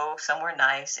guys go somewhere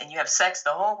nice and you have sex the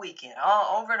whole weekend,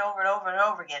 all over and over and over and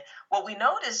over again, what we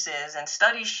notice is, and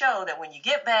studies show, that when you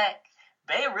get back,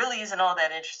 bae really isn't all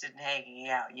that interested in hanging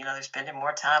out. They're spending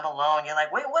more time alone. You're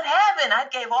like, wait, what happened? I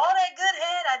gave all that good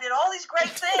head. I did all these great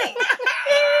things.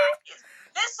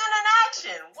 Missing in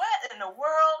action. What in the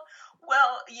world?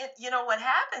 Well, what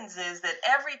happens is that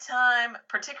every time,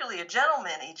 particularly a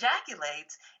gentleman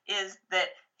ejaculates, is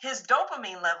that his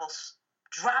dopamine levels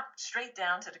drop straight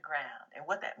down to the ground. And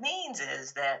what that means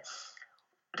is that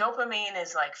dopamine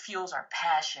is like fuels our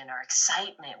passion, our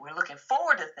excitement. We're looking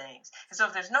forward to things. And so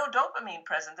if there's no dopamine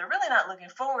present, they're really not looking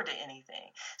forward to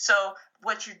anything. So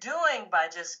what you're doing by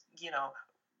just,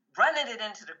 running it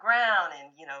into the ground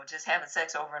and, just having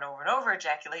sex over and over and over,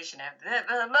 ejaculation after that,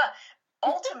 blah, blah, blah,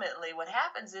 ultimately what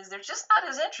happens is they're just not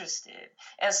as interested.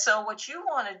 And so what you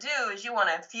want to do is you want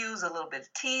to infuse a little bit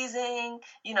of teasing,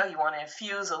 you want to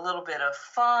infuse a little bit of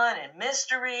fun and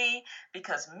mystery,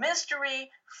 because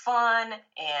mystery, fun,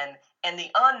 and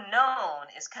the unknown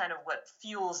is kind of what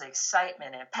fuels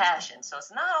excitement and passion. So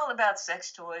it's not all about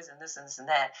sex toys and this and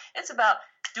that. It's about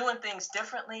doing things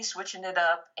differently, switching it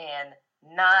up, and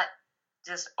not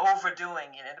just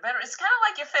overdoing it. It's kind of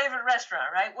like your favorite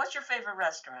restaurant, right? What's your favorite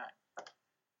restaurant?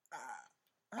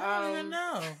 I don't even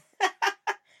know. I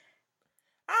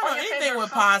don't know anything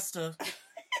with pasta.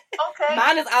 Okay.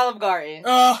 Mine is Olive Garden.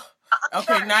 Oh,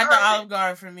 okay, not the Olive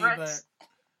Garden for me, but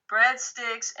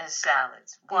breadsticks and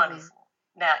salads. Wonderful.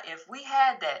 Mm-hmm. Now, if we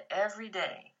had that every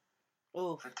day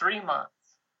for 3 months,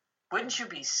 wouldn't you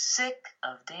be sick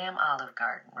of damn Olive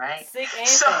Garden, right? Sick and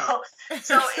so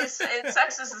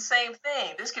sex is the same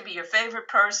thing. This could be your favorite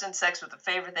person, sex with the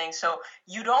favorite thing. So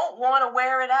you don't want to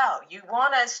wear it out. You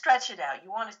want to stretch it out. You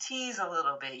want to tease a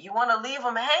little bit. You want to leave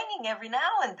them hanging every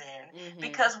now and then,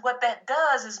 because what that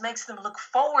does is makes them look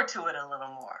forward to it a little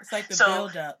more. It's like the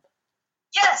build-up.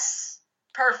 Yes,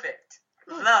 perfect.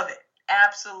 Love it.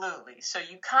 Absolutely. So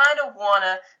you kind of want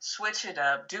to switch it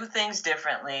up, do things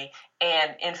differently,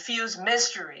 and infuse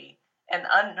mystery and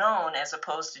unknown as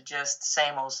opposed to just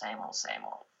same old, same old, same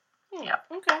old. Yeah.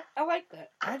 Okay. I like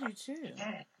that. I do too.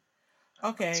 Yeah.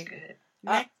 Okay. That's good.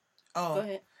 Go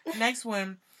ahead. Next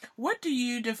one. What do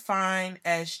you define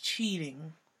as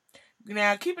cheating?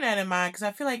 Now, keeping that in mind,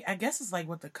 because I guess it's like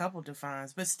what the couple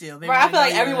defines, but still. I feel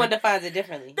like everyone defines it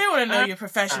differently. They want to know your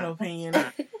professional opinion.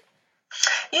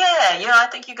 Yeah, I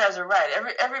think you guys are right.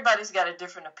 Everybody's got a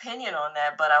different opinion on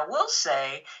that, but I will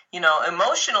say,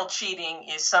 emotional cheating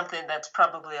is something that's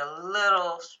probably a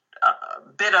little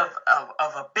bit of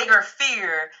a bigger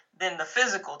fear than the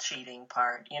physical cheating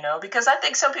part, because I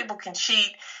think some people can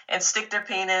cheat and stick their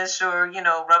penis or,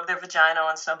 rub their vagina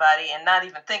on somebody and not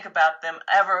even think about them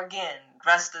ever again,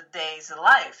 rest of the days of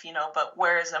life, but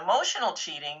whereas emotional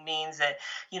cheating means that,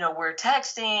 we're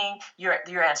texting,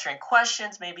 you're answering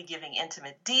questions, maybe giving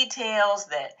intimate details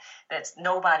that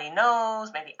nobody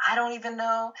knows, maybe I don't even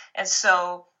know. And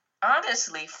so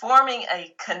honestly, forming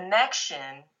a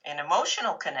connection, an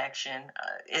emotional connection,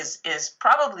 is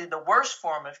probably the worst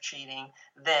form of cheating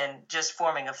than just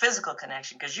forming a physical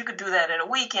connection, because you could do that in a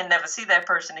weekend, never see that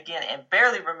person again, and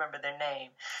barely remember their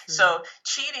name. Mm-hmm. So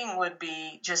cheating would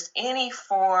be just any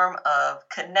form of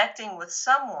connecting with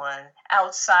someone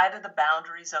outside of the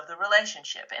boundaries of the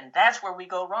relationship, and that's where we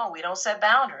go wrong. We don't set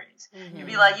boundaries. Mm-hmm.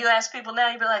 You ask people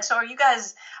now, you'd be like, so are you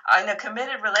guys in a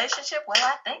committed relationship? Well,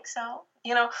 I think so.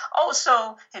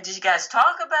 So did you guys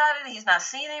talk about it? He's not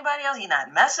seeing anybody else. He's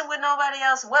not messing with nobody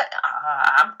else. What?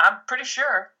 I'm pretty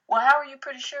sure. Well, how are you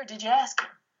pretty sure? Did you ask him?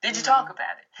 Did you talk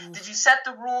about it? Did you set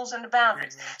the rules and the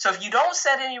boundaries? So if you don't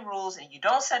set any rules and you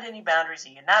don't set any boundaries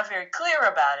and you're not very clear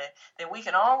about it, then we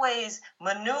can always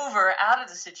maneuver out of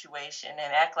the situation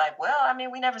and act like, well,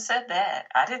 we never said that.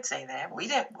 I didn't say that. We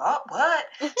didn't. What?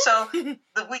 So we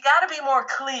got to be more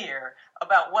clear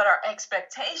about what our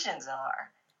expectations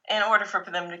are in order for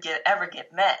them to ever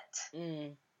get met.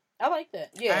 I like that.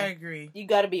 Yeah, I agree. You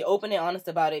got to be open and honest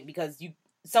about it, because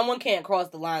someone can't cross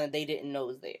the line that they didn't know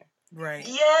was there. Right.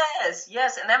 Yes,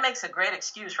 and that makes a great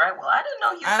excuse, right? Well, I didn't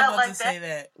know you felt like that. I was about to say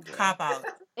that. Yeah. Cop out.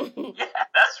 Yeah,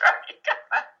 that's right.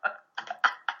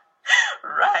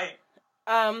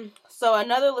 Right. So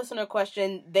another listener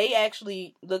question, they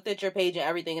actually looked at your page and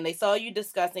everything, and they saw you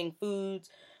discussing foods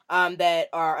that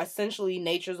are essentially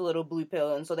nature's little blue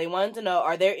pill. And so they wanted to know,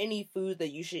 are there any foods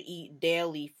that you should eat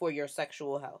daily for your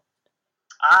sexual health?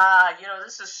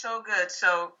 This is so good.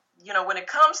 So, when it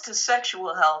comes to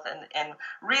sexual health, and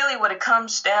really what it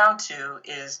comes down to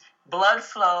is blood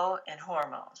flow and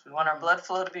hormones. We want our blood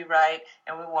flow to be right,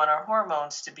 and we want our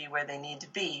hormones to be where they need to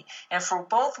be. And for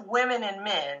both women and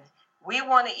men, we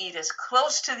want to eat as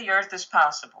close to the earth as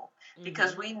possible,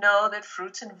 because we know that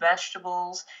fruits and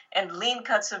vegetables and lean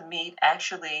cuts of meat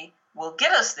actually will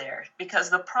get us there. Because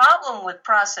the problem with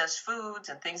processed foods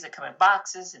and things that come in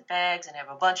boxes and bags and have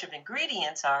a bunch of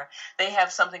ingredients are they have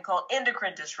something called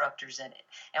endocrine disruptors in it.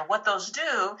 And what those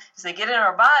do is they get in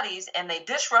our bodies and they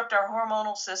disrupt our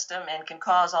hormonal system and can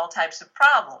cause all types of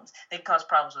problems. They can cause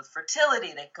problems with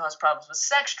fertility. They can cause problems with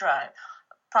sex drive,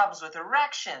 problems with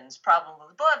erections, problems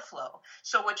with blood flow.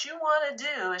 So what you want to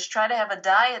do is try to have a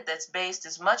diet that's based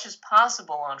as much as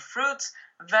possible on fruits,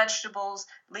 vegetables,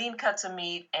 lean cuts of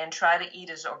meat, and try to eat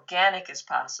as organic as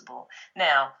possible.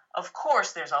 Now, of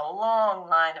course, there's a long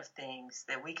line of things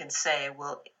that we can say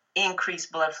will increase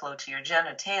blood flow to your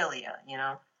genitalia, you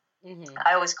know.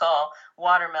 I always call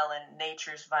watermelon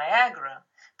nature's Viagra,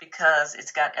 because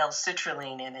it's got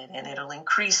L-citrulline in it, and it'll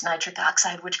increase nitric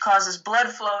oxide, which causes blood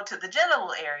flow to the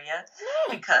genital area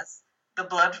because the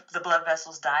blood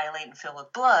vessels dilate and fill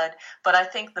with blood. But I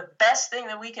think the best thing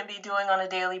that we can be doing on a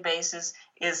daily basis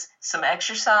is some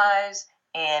exercise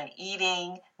and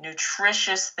eating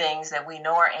nutritious things that we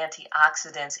know are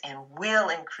antioxidants and will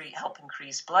help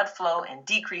increase blood flow and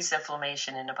decrease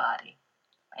inflammation in the body.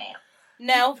 Bam.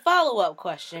 Now, follow-up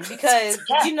question, because,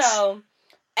 you know,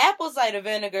 apple cider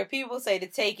vinegar, people say to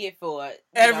take it for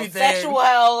everything. Sexual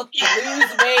health,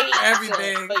 lose weight,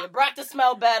 everything. For your breath to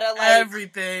smell better. Like,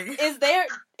 everything. Is there,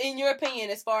 in your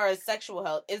opinion, as far as sexual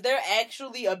health, is there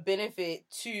actually a benefit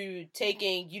to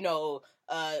taking,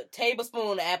 a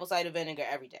tablespoon of apple cider vinegar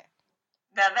every day?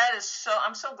 Now that is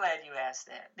I'm so glad you asked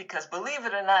that, because believe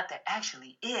it or not, there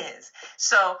actually is.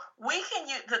 So we can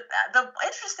use, the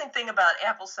interesting thing about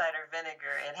apple cider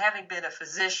vinegar, and having been a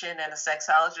physician and a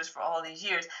sexologist for all these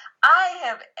years, I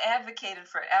have advocated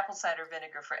for apple cider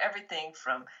vinegar for everything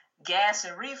from gas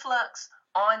and reflux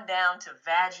on down to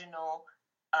vaginal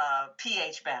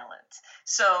pH balance.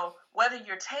 So whether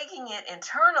you're taking it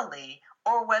internally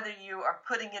or whether you are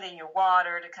putting it in your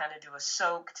water to kind of do a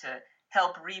soak to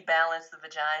help rebalance the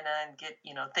vagina and get,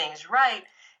 things right,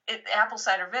 apple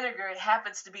cider vinegar, it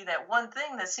happens to be that one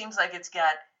thing that seems like it's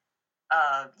got,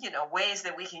 ways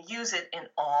that we can use it in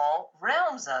all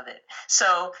realms of it.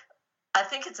 So I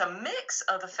think it's a mix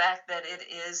of the fact that it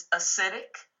is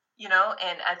acidic,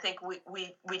 and I think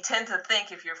we tend to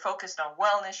think, if you're focused on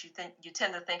wellness, you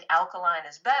tend to think alkaline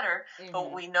is better,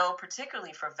 but we know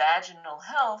particularly for vaginal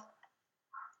health,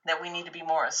 that we need to be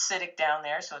more acidic down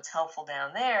there, so it's helpful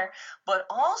down there. But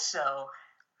also,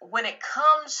 when it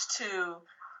comes to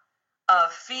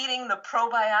feeding the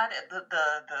probiotic,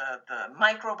 the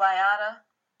microbiota,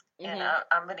 and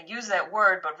I'm going to use that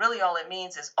word, but really all it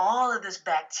means is all of this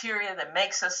bacteria that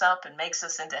makes us up and makes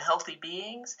us into healthy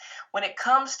beings. When it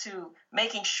comes to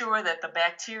making sure that the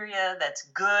bacteria that's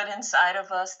good inside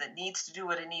of us, that needs to do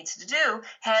what it needs to do,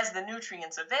 has the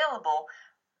nutrients available,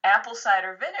 apple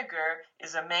cider vinegar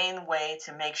is a main way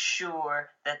to make sure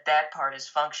that that part is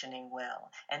functioning well.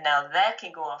 And now that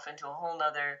can go off into a whole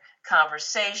nother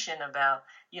conversation about,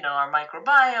 our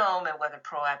microbiome and whether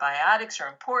probiotics are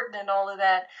important and all of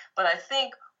that. But I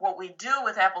think what we do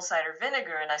with apple cider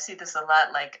vinegar, and I see this a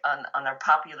lot like on our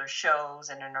popular shows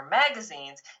and in our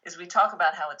magazines, is we talk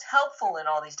about how it's helpful in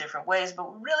all these different ways,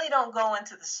 but we really don't go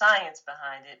into the science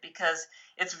behind it because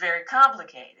it's very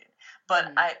complicated.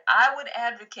 But I would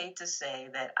advocate to say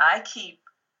that I keep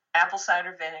apple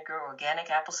cider vinegar, organic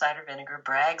apple cider vinegar,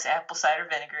 Bragg's apple cider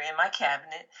vinegar in my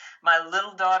cabinet. My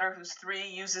little daughter, who's 3,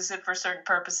 uses it for certain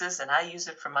purposes, and I use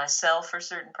it for myself for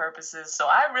certain purposes. So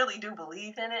I really do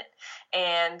believe in it,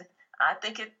 and I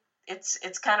think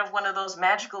it's kind of one of those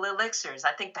magical elixirs.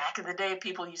 I think back in the day,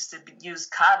 people used to use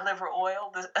cod liver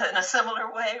oil in a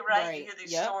similar way, right? You hear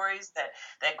these stories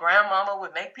that grandmama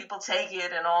would make people take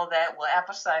it and all that. Well,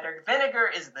 apple cider vinegar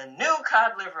is the new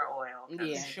cod liver oil.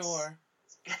 Yeah, sure.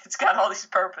 It's got all these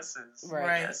purposes.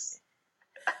 Right. Yes.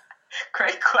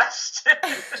 Great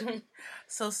question.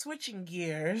 So switching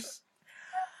gears,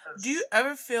 do you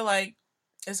ever feel like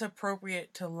it's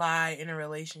appropriate to lie in a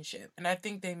relationship? And I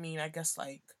think they mean, I guess,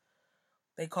 like,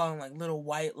 they call them like little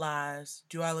white lies.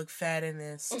 Do I look fat in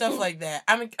this? Stuff like that.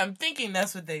 I'm thinking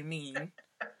that's what they mean.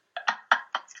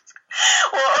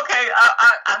 Well, okay,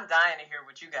 I'm dying to hear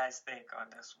what you guys think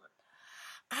on this one.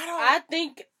 I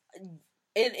think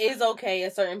it is okay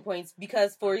at certain points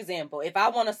because, for example, if I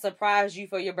want to surprise you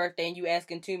for your birthday and you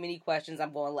asking too many questions,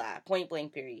 I'm going to lie. Point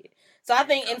blank, period. So I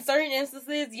think in certain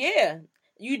instances, yeah,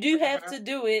 You do have to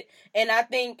do it. And I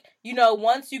think,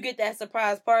 once you get that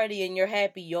surprise party and you're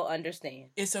happy, you'll understand.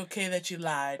 It's okay that you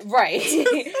lied. Right.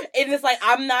 And it's like,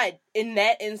 in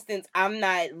that instance, I'm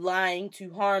not lying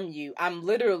to harm you. I'm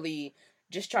literally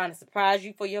just trying to surprise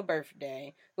you for your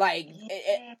birthday. Like,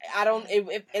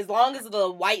 as long as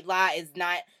the white lie is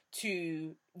not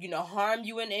to, harm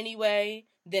you in any way,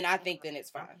 then I think then it's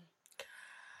fine.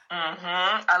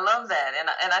 I love that,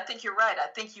 and I think you're right. I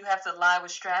think you have to lie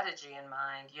with strategy in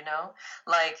mind.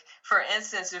 Like, for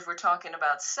instance, if we're talking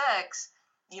about sex,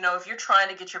 if you're trying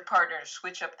to get your partner to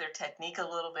switch up their technique a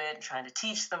little bit and trying to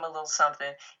teach them a little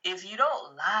something, if you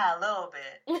don't lie a little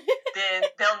bit, then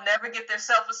they'll never get their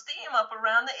self-esteem up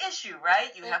around the issue, right?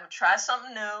 You have to try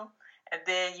something new. And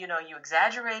then, you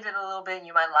exaggerate it a little bit, and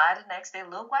you might lie the next day, a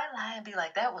little white lie, and be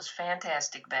like, that was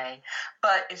fantastic, babe.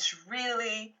 But it's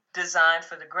really designed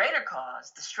for the greater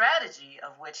cause, the strategy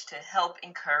of which to help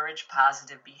encourage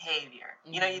positive behavior.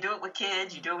 Mm-hmm. You do it with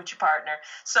kids, you do it with your partner.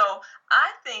 So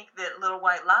I think that little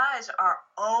white lies are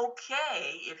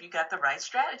okay if you got the right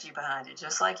strategy behind it,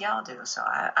 just like y'all do. So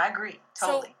I agree,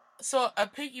 totally. So a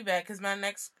piggyback, because my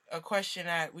next question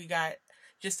that we got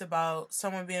just about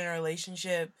someone being in a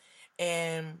relationship,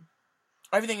 and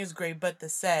everything is great, but the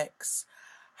sex.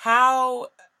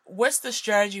 What's the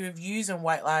strategy of using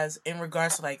white lies in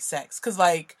regards to, like, sex? Because,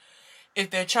 like, if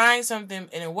they're trying something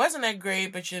and it wasn't that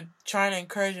great, but you're trying to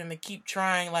encourage them to keep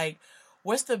trying, like,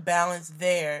 what's the balance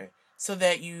there so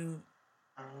that you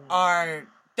that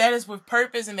is with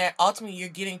purpose and that ultimately you're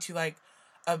getting to, like,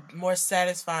 a more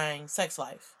satisfying sex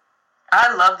life?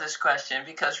 I love this question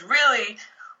because really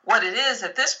what it is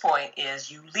at this point is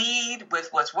you lead with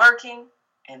what's working,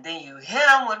 and then you hit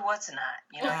them with what's not.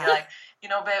 You're like,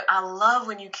 babe, I love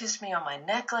when you kiss me on my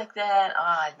neck like that.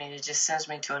 It just sends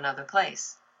me to another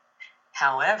place.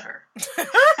 However,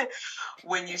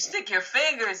 when you stick your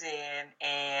fingers in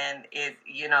and it,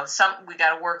 we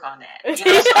got to work on that. You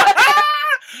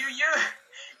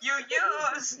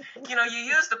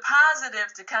use the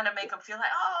positive to kind of make them feel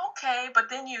like, oh, okay, but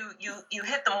then you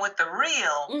hit them with the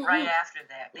real right after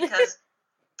that, because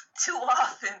too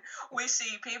often we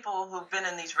see people who've been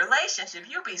in these relationships,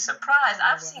 you'd be surprised.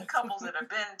 I've seen couples that have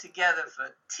been together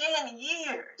for 10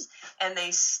 years and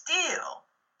they still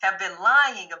have been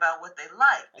lying about what they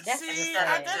like. That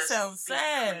sounds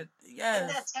sad. Yes. Isn't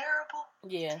that terrible?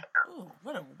 Yeah. Ooh,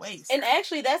 what a waste. And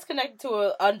actually, that's connected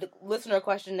to a listener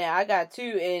question that I got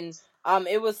too, and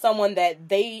it was someone that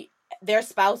their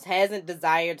spouse hasn't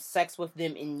desired sex with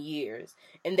them in years,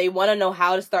 and they want to know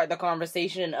how to start the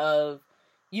conversation of,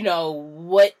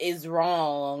 what is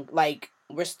wrong? Like,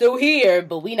 we're still here,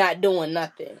 but we not doing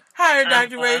nothing. Hire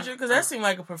Dr. Rachel, because that seemed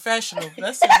like a professional.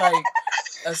 That seems like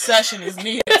a session is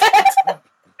needed.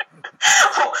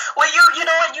 Well, you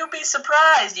know what? You'd be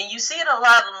surprised, and you see it a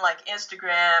lot on like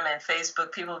Instagram and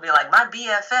Facebook. People will be like, my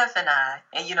BFF and I,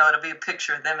 and it'll be a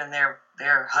picture of them and their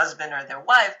husband or their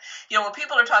wife. When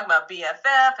people are talking about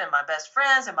BFF and my best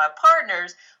friends and my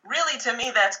partners, really to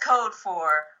me that's code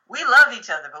for we love each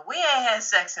other, but we ain't had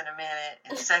sex in a minute,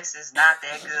 and sex is not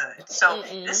that good. So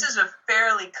this is a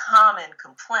fairly common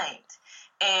complaint,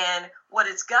 and what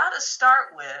it's got to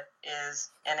start with is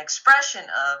an expression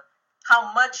of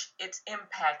how much it's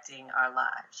impacting our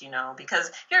lives,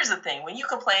 because here's the thing. When you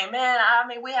complain, man,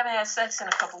 we haven't had sex in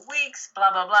a couple weeks,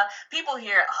 blah, blah, blah. People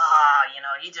hear,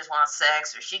 he just wants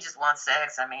sex or she just wants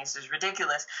sex. This is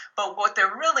ridiculous. But what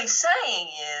they're really saying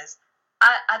is,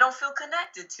 I don't feel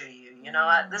connected to you.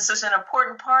 This is an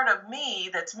important part of me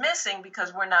that's missing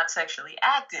because we're not sexually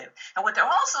active. And what they're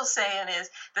also saying is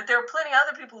that there are plenty of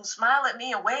other people who smile at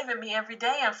me and wave at me every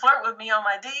day and flirt with me on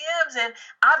my DMs, and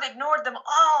I've ignored them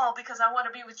all because I want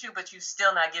to be with you, but you're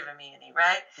still not giving me any,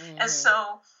 right? And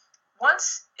so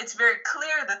once it's very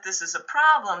clear that this is a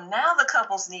problem, now the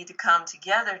couples need to come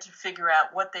together to figure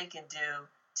out what they can do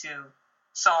to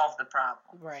solve the problem.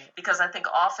 Right. Because I think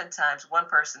oftentimes one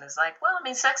person is like, well,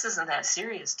 sex isn't that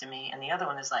serious to me. And the other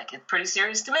one is like, it's pretty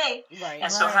serious to me. Right.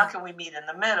 And so how can we meet in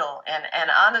the middle?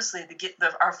 And honestly,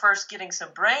 our first Getting Some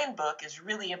Brain book is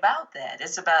really about that.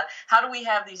 It's about how do we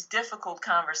have these difficult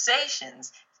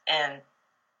conversations. And,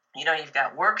 you've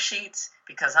got worksheets,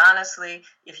 because honestly,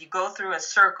 if you go through a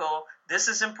circle, this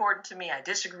is important to me, I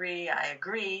disagree, I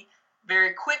agree,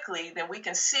 very quickly, then we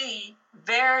can see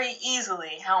very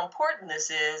easily how important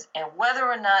this is and whether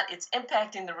or not it's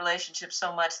impacting the relationship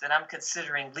so much that I'm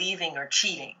considering leaving or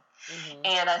cheating.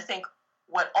 And I think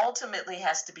what ultimately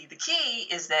has to be the key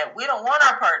is that we don't want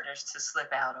our partners to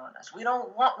slip out on us. We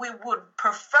would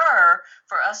prefer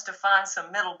for us to find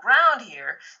some middle ground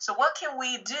here. So what can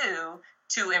we do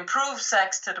to improve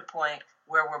sex to the point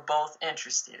where we're both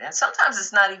interested? And sometimes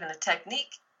it's not even a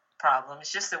technique problem.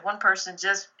 It's just that one person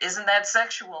just isn't that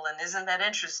sexual and isn't that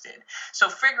interested. So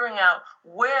figuring out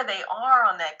where they are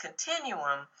on that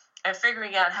continuum and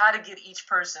figuring out how to get each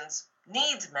person's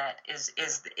needs met is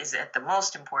at the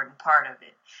most important part of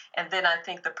it. And then I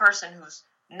think the person who's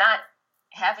not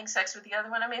having sex with the other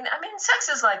one, I mean, sex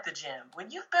is like the gym.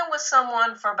 When you've been with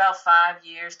someone for about 5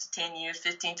 years to 10 years,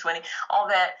 15, 20, all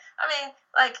that, I mean,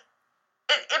 like,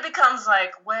 it becomes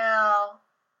like, well,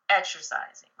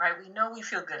 exercising, right? We know we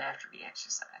feel good after we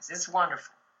exercise. It's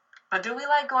wonderful. But do we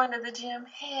like going to the gym?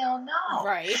 Hell no.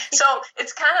 Right. So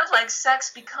it's kind of like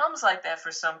sex becomes like that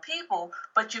for some people,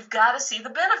 but you've got to see the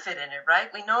benefit in it, right?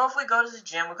 We know if we go to the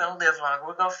gym, we're going to live longer,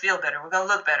 we're going to feel better, we're going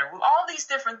to look better, all these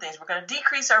different things. We're going to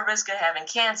decrease our risk of having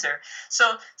cancer. So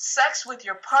sex with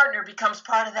your partner becomes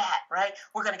part of that, right?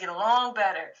 We're going to get along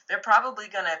better. They're probably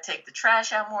going to take the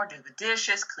trash out more, do the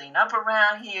dishes, clean up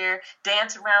around here,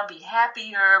 dance around, be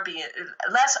happier, be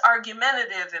less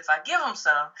argumentative if I give them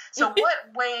some. So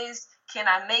what ways can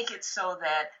I make it so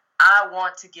that I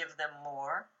want to give them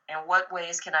more? And what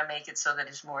ways can I make it so that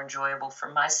it's more enjoyable for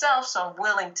myself? So I'm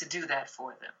willing to do that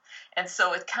for them. And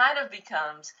so it kind of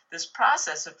becomes this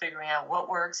process of figuring out what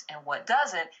works and what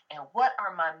doesn't, and what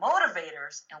are my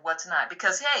motivators and what's not.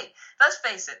 Because, hey, let's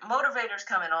face it, motivators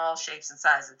come in all shapes and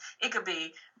sizes. It could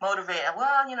be motivated,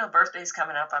 well, you know, birthday's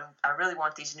coming up. I really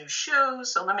want these new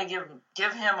shoes, so let me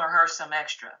give him or her some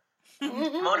extra.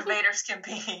 Motivators can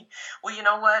be, well, you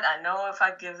know what? I know if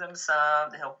I give them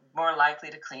some, they'll more likely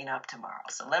to clean up tomorrow.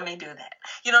 So let me do that.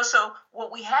 You know, so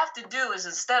what we have to do is,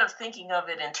 instead of thinking of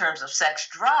it in terms of sex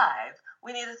drive,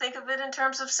 we need to think of it in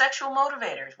terms of sexual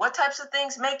motivators. What types of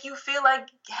things make you feel like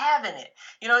having it?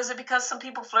 You know, is it because some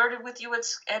people flirted with you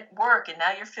at work and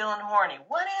now you're feeling horny?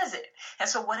 What is it? And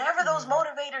so whatever those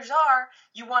motivators are,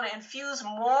 you want to infuse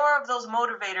more of those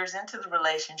motivators into the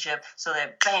relationship so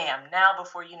that, bam, now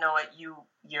before you know it,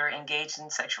 you're engaged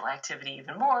in sexual activity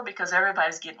even more because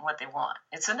everybody's getting what they want.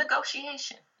 It's a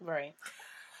negotiation. Right.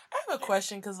 I have a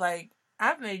question because, like,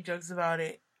 I've made jokes about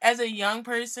it. As a younger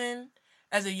person,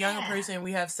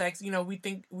 we have sex, you know, we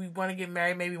think we want to get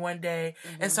married maybe one day,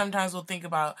 and sometimes we'll think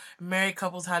about married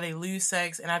couples, how they lose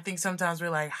sex, and I think sometimes we're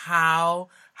like, how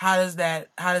does that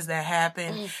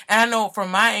happen? And I know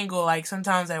from my angle, like,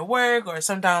 sometimes at work, or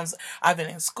sometimes I've been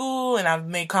in school, and I've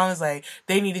made comments like,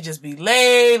 they need to just be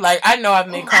laid. Like, I know I've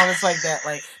made comments like that,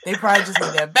 like, they probably just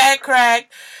need their back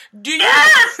cracked. Do you...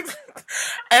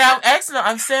 And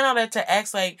I'm saying all that to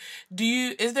ask, like,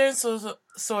 is there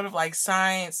sort of like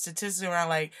science, statistics around,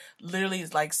 like, literally,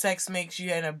 like, sex makes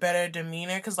you in a better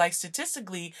demeanor? Because, like,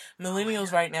 statistically,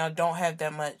 millennials right now don't have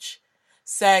that much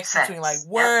sex between, like,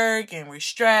 work, and we're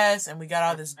stressed, and we got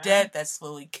all this debt that's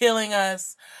slowly killing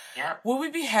us. Yep. Would we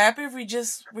be happy if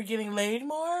we're getting laid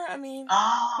more? I mean...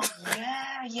 Oh,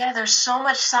 yeah. There's so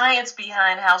much science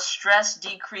behind how sex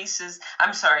decreases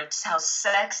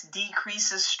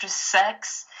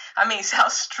sex. I mean,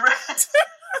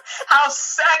 how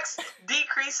sex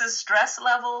decreases stress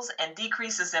levels and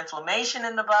decreases inflammation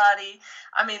in the body.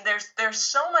 I mean, there's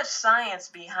so much science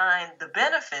behind the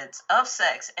benefits of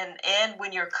sex, and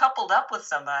when you're coupled up with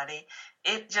somebody,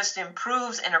 it just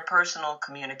improves interpersonal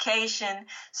communication.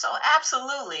 So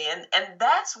absolutely, and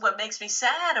that's what makes me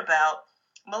sad about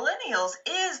millennials,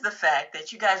 is the fact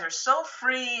that you guys are so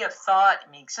free of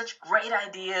thought, make such great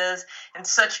ideas, and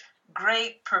such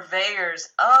great purveyors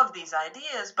of these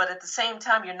ideas, but at the same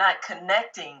time, you're not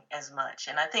connecting as much.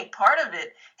 And I think part of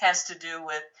it has to do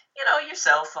with, you know, your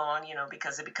cell phone, you know,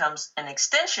 because it becomes an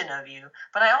extension of you.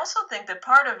 But I also think that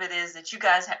part of it is that you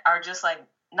guys are just like,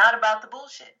 not about the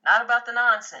bullshit, not about the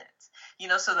nonsense. You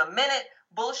know, so the minute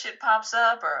bullshit pops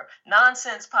up or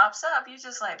nonsense pops up, you're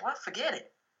just like, well, forget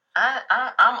it.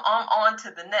 I'm on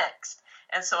to the next.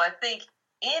 And so I think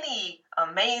any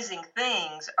amazing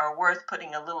things are worth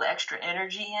putting a little extra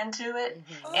energy into it.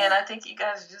 And I think you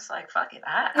guys are just like, fuck it,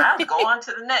 I'll go on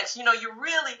to the next. You know, your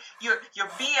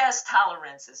BS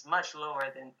tolerance is much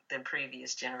lower than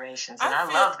previous generations, and I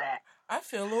love that. I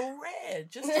feel a little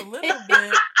red, just a little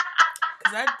bit.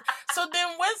 So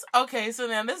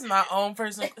then this is my own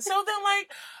personal, so then,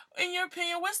 like, in your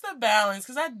opinion, what's the balance?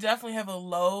 Because I definitely have a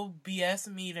low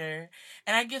BS meter,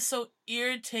 and I get so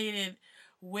irritated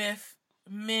with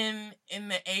men in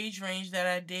the age range that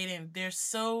I date, and they're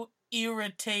so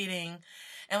irritating,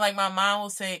 and, like, my mom will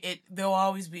say they'll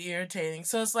always be irritating.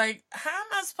 So it's like, how am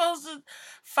I supposed to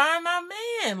find my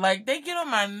man? Like, they get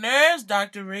on my nerves,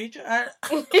 Dr. Rachel.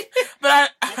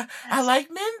 But I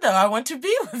like men, though. I want to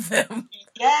be with them.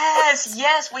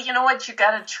 Yes. Well, you know what? You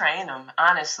got to train them,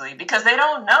 honestly, because they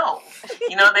don't know.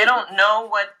 You know, they don't know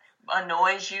what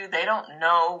annoys you. They don't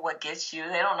know what gets you.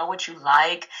 They don't know what you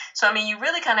like. So, I mean, you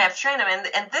really kind of have to train them.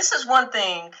 And this is one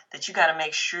thing that you got to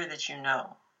make sure that you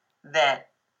know, that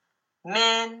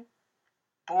men,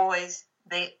 boys,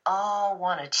 they all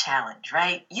want a challenge,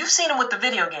 right? You've seen them with the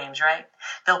video games, right?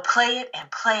 They'll play it and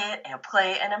play it and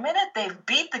play it. And the minute they've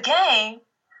beat the game,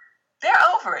 they're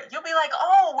over it. You'll be like,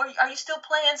 oh, are you still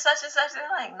playing such and such? They're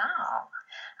like, no,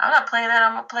 I'm not playing that.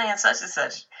 I'm playing such and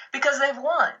such. Because they've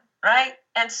won, right?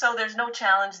 And so there's no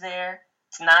challenge there.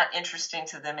 It's not interesting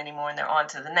to them anymore, and they're on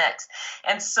to the next.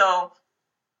 And so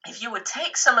if you would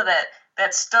take some of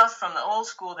that stuff from the old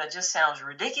school that just sounds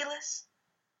ridiculous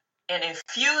and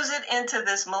infuse it into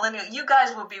this millennial, you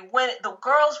guys would be winning. The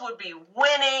girls would be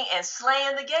winning and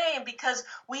slaying the game, because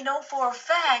we know for a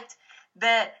fact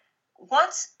that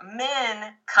once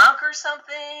men conquer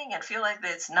something and feel like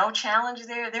there's no challenge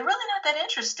there, they're really not that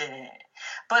interested in it.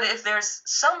 But if there's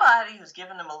somebody who's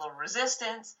giving them a little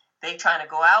resistance, they trying to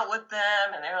go out with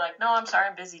them and they're like, no, I'm sorry,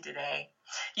 I'm busy today.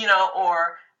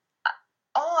 Or,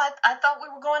 oh, I thought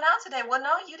we were going out today. Well,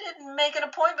 no, you didn't make an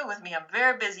appointment with me. I'm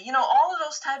very busy. All of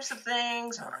those types of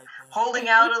things, or holding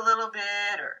out a little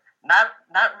bit, or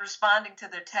not responding to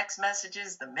their text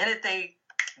messages the minute they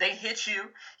hit you.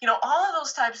 All of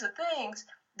those types of things,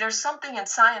 there's something in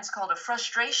science called a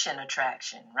frustration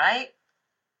attraction, right?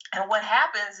 And what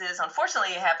happens is,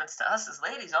 unfortunately, it happens to us as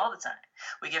ladies all the time.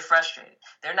 We get frustrated.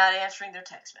 They're not answering their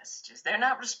text messages. They're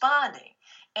not responding.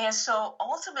 And so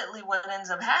ultimately what ends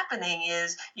up happening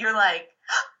is you're like,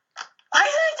 why are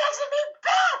they texting me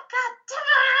back? God damn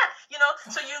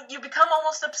it! So you become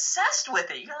almost obsessed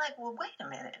with it. You're like, well, wait a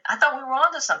minute. I thought we were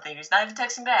onto something. He's not even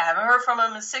texting back. I haven't heard from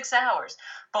him in 6 hours.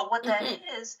 But what that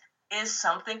is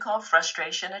something called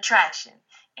frustration attraction.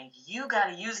 And you got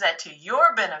to use that to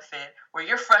your benefit, where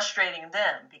you're frustrating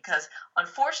them. Because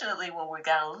unfortunately, when we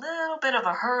got a little bit of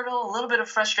a hurdle, a little bit of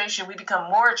frustration, we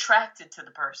become more attracted to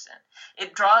the person.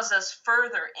 It draws us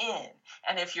further in.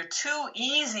 And if you're too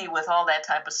easy with all that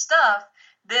type of stuff,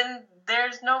 then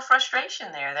there's no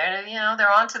frustration there.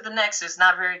 They're on to the next. It's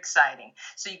not very exciting.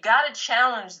 So you got to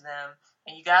challenge them,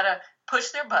 and you got to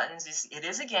push their buttons. It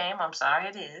is a game. I'm sorry,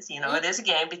 it is. It is a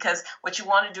game, because what you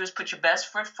want to do is put your best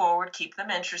foot forward, keep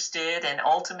them interested, and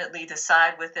ultimately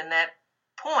decide within that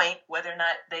point whether or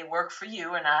not they work for you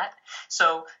or not.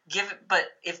 But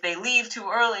if they leave too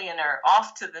early and are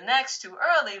off to the next too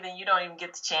early, then you don't even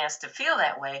get the chance to feel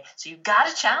that way. So you got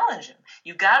to challenge them.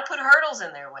 You got to put hurdles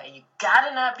in their way. You got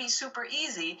to not be super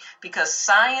easy, because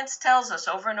science tells us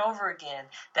over and over again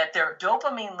that their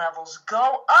dopamine levels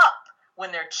go up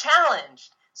when they're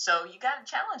challenged. So you got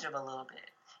to challenge them a little bit.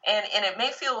 And it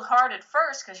may feel hard at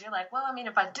first, because you're like, well, I mean,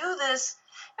 if I do this,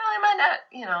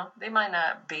 they might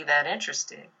not be that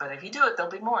interested. But if you do it, they'll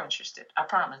be more interested. I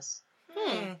promise.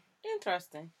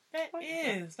 Interesting.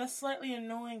 That's slightly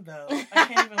annoying, though. I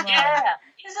can't even lie. Yeah,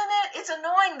 isn't it? It's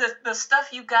annoying, the stuff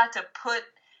you got to put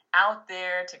out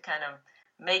there to kind of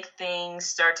make things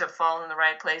start to fall in the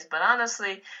right place. But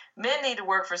honestly, men need to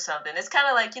work for something. It's kind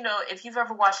of like, if you've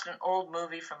ever watched an old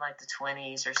movie from like the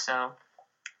 20s or so,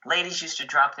 ladies used to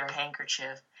drop their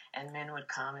handkerchief and men would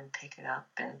come and pick it up,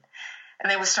 and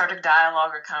they would start a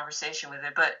dialogue or conversation with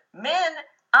it. But men,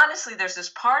 honestly, there's this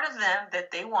part of them that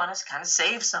they want to kind of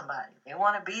save somebody. They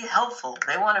want to be helpful.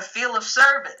 They want to feel of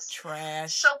service.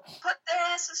 Trash. So put their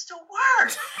asses to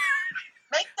work.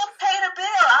 Make them pay the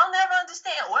bill. I'll never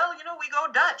understand. Well, we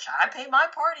go Dutch. I pay my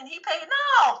part and he paid.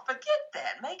 No, forget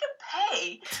that. Make him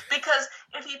pay. Because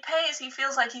if he pays, he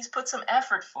feels like he's put some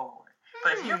effort forward.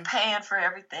 But if you're paying for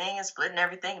everything and splitting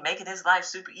everything and making his life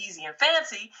super easy and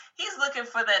fancy, he's looking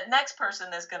for that next person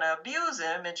that's going to abuse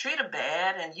him and treat him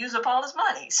bad and use up all his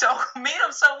money. So meet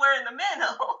him somewhere in the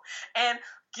middle and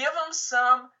give him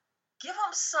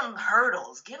some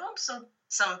hurdles. Give him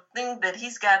something that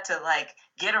he's got to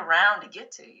get around to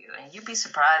get to you, and you'd be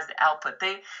surprised the output.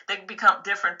 They become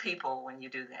different people when you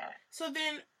do that. So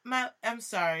then I'm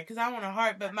sorry, because I want to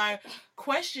heart, but my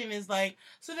question is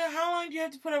so then how long do you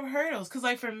have to put up hurdles?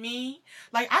 Because for me,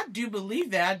 I do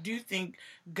believe that. I do think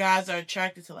guys are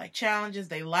attracted to challenges.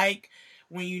 They like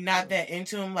when you're not that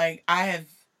into them. I have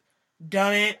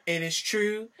done it. It is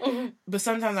true. Mm-hmm. But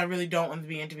sometimes I really don't want to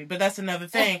be into me. But that's another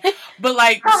thing.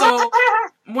 But so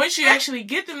once you actually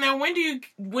get them there,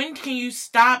 when can you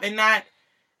stop and not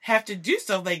have to do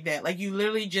stuff like that? You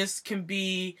literally just can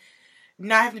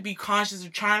not have to be conscious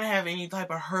of trying to have any type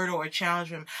of hurdle or challenge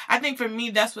for him. I think for me,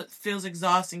 that's what feels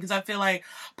exhausting, because I feel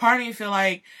part of me feel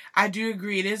I do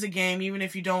agree it is a game, even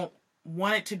if you don't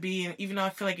want it to be, and even though I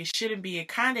feel it shouldn't be, it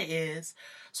kind of is.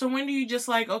 So when do you just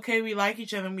okay, we like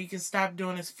each other and we can stop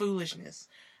doing this foolishness?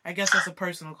 I guess that's a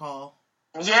personal call.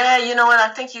 Yeah, you know what? I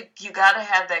think you got to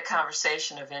have that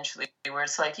conversation eventually where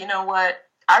it's like, you know what?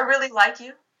 I really like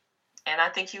you, and I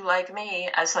think you like me.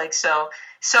 I was like,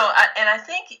 and I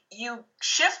think you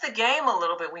shift the game a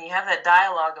little bit when you have that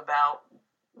dialogue about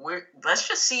let's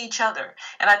just see each other.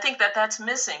 And I think that's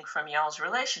missing from y'all's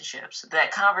relationships.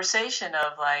 That conversation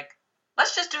of like,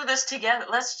 let's just do this together.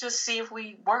 Let's just see if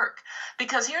we work.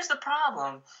 Because here's the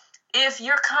problem. If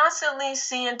you're constantly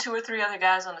seeing 2 or 3 other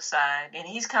guys on the side and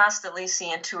he's constantly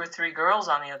seeing 2 or 3 girls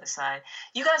on the other side,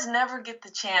 you guys never get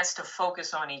the chance to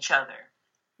focus on each other.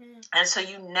 And so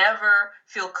you never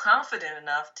feel confident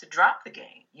enough to drop the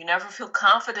game. You never feel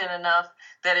confident enough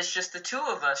that it's just the 2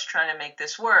 of us trying to make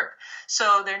this work.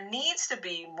 So there needs to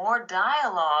be more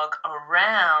dialogue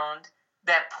around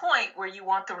that point where you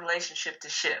want the relationship to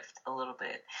shift a little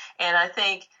bit. And I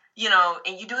think,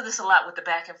 and you do this a lot with the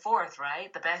back and forth,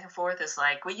 right? The back and forth is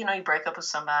like, well, you break up with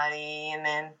somebody and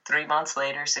then 3 months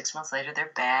later, 6 months later,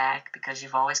 they're back because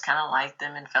you've always kind of liked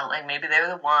them and felt like maybe they were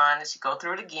the one. As you go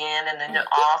through it again, and then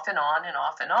off and on and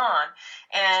off and on.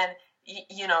 And,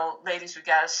 ladies, we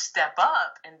got to step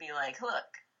up and be like, look,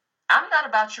 I'm not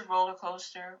about your roller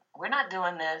coaster. We're not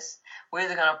doing this. We're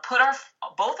either going to put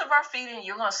both of our feet in,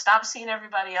 you're going to stop seeing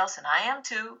everybody else, and I am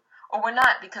too, or we're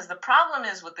not. Because the problem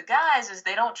is with the guys is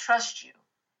they don't trust you.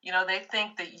 They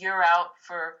think that you're out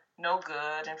for no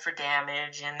good and for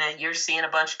damage and that you're seeing a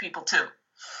bunch of people too.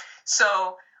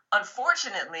 So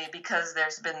unfortunately, because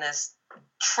there's been this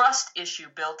trust issue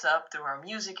built up through our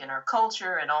music and our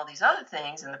culture and all these other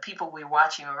things and the people we're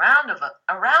watching around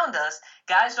us,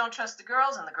 guys don't trust the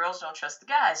girls and the girls don't trust the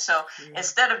guys. So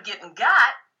instead of getting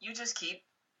got, you just keep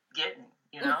getting,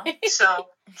 So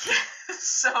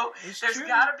there's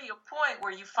got to be a point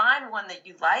where you find one that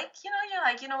you like, you're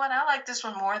like, you know what, I like this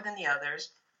one more than the others.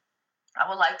 I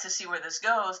would like to see where this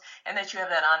goes, and that you have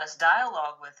that honest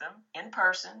dialogue with them in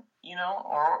person,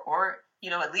 or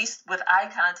at least with eye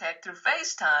contact through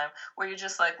FaceTime, where you're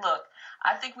just like, look,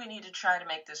 I think we need to try to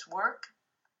make this work.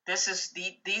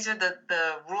 These are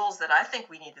the rules that I think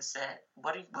we need to set.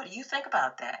 What do you think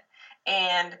about that?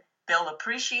 And they'll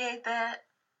appreciate that.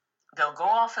 They'll go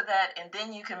off of that, and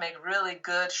then you can make really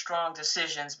good, strong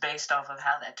decisions based off of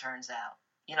how that turns out.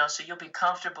 So you'll be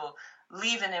comfortable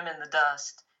leaving him in the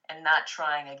dust and not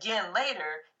trying again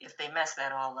later if they mess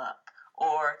that all up.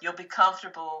 Or you'll be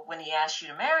comfortable when he asks you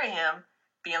to marry him,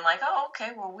 being like, oh,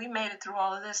 okay, well, we made it through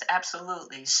all of this.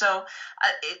 Absolutely. So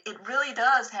it really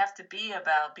does have to be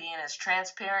about being as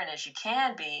transparent as you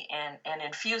can be and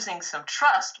infusing some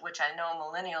trust, which I know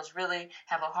millennials really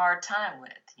have a hard time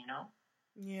with,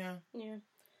 Yeah.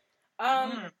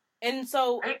 And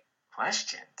so... Great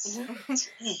questions.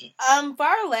 For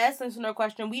our last listener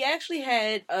question, we actually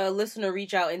had a listener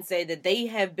reach out and say that they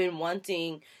have been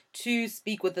wanting to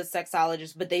speak with a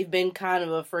sexologist, but they've been kind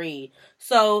of afraid.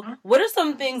 So what are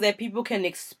some things that people can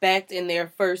expect in their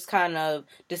first kind of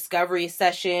discovery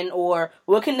session, or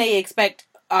what can they expect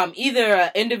either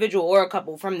an individual or a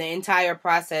couple from the entire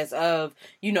process of,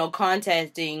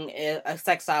 contacting a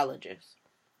sexologist?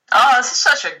 Oh, this is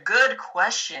such a good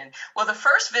question. Well, the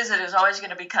first visit is always going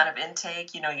to be kind of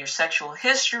intake, your sexual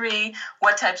history,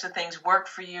 what types of things work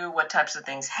for you, what types of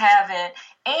things haven't,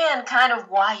 and kind of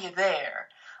why you're there.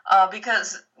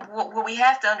 Because what we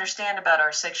have to understand about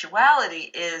our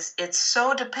sexuality is it's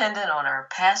so dependent on our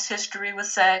past history with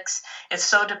sex. It's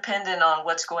so dependent on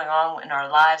what's going on in our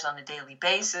lives on a daily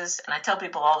basis. And I tell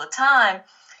people all the time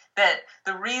that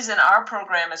the reason our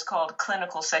program is called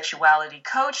Clinical Sexuality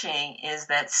Coaching is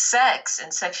that sex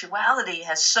and sexuality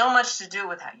has so much to do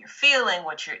with how you're feeling,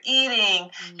 what you're eating,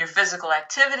 your physical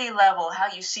activity level,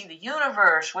 how you see the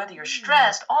universe, whether you're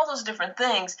stressed, all those different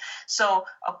things. So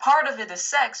a part of it is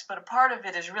sex, but a part of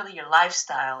it is really your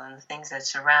lifestyle and the things that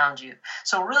surround you.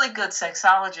 So a really good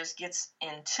sexologist gets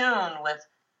in tune with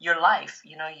your life,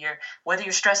 whether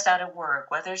you're stressed out at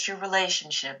work, whether it's your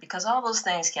relationship, because all those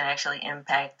things can actually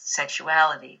impact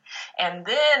sexuality. And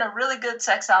then a really good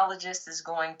sexologist is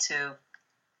going to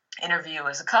interview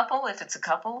as a couple, if it's a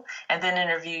couple, and then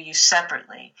interview you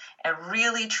separately and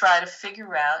really try to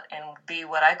figure out and be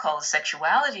what I call a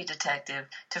sexuality detective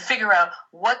to figure out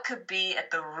what could be at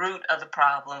the root of the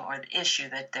problem or the issue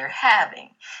that they're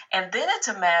having. And then it's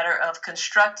a matter of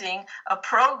constructing a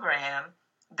program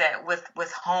that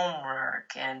with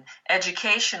homework and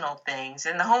educational things.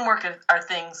 And the homework are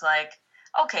things like,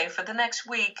 okay, for the next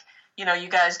week, you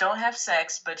guys don't have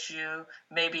sex, but you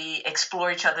maybe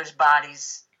explore each other's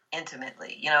bodies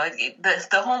intimately. You know,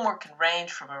 the homework can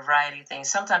range from a variety of things.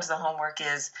 Sometimes the homework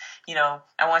is, you know,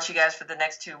 I want you guys for the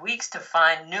next 2 weeks to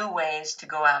find new ways to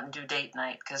go out and do date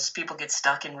night, because people get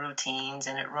stuck in routines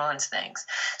and it ruins things.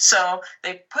 So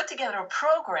they put together a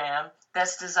program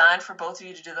that's designed for both of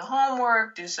you to do the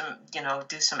homework, do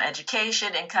some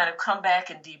education, and kind of come back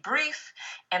and debrief.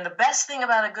 And the best thing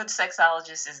about a good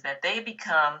sexologist is that they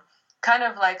become kind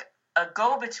of like a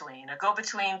go-between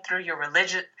through your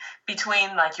religion,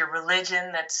 between like your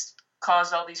religion that's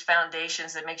caused all these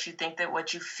foundations that makes you think that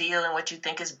what you feel and what you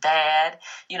think is bad,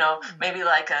 you know, maybe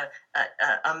like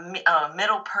a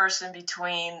middle person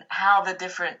between how the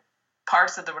different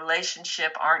parts of the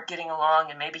relationship aren't getting along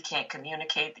and maybe can't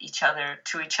communicate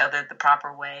to each other the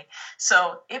proper way.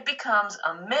 So it becomes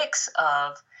a mix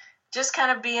of just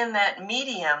kind of being that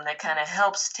medium that kind of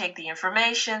helps take the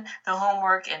information, the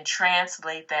homework, and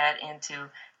translate that into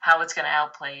how it's going to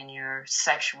outplay in your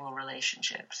sexual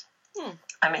relationships.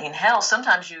 I mean, hell,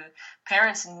 sometimes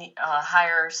parents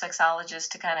hire sexologists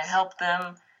to kind of help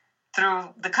them through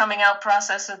the coming out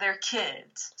process of their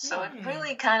kids. So it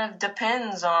really kind of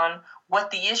depends on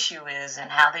what the issue is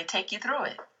and how they take you through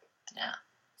it. Yeah.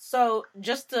 So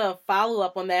just to follow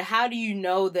up on that, how do you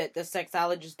know that the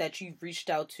sexologist that you've reached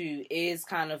out to is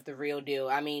kind of the real deal?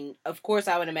 I mean, of course,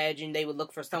 I would imagine they would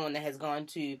look for someone that has gone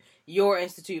to your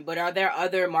institute, but are there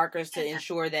other markers to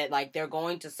ensure that, like, they're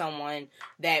going to someone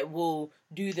that will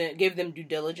give them due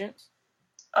diligence?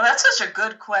 Oh, that's such a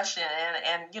good question.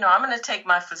 And you know, I'm going to take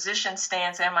my physician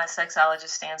stance and my sexologist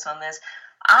stance on this.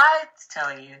 I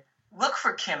tell you, look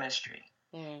for chemistry.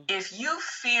 If you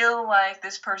feel like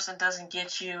this person doesn't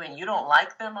get you and you don't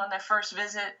like them on that first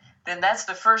visit, then that's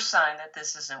the first sign that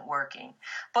this isn't working.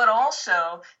 But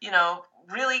also, you know,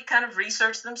 really kind of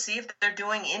research them, see if they're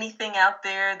doing anything out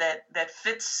there that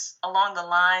fits along the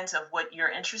lines of what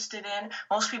you're interested in.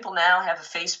 Most people now have a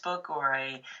Facebook or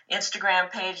a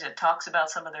Instagram page that talks about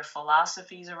some of their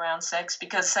philosophies around sex,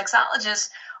 because sexologists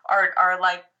are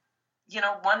like, you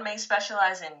know, one may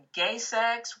specialize in gay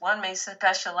sex, one may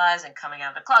specialize in coming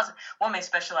out of the closet, one may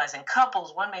specialize in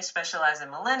couples, one may specialize in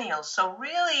millennials. So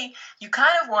really, you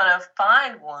kind of want to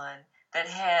find one that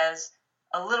has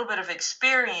a little bit of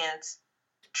experience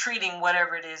treating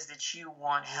whatever it is that you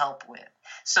want help with.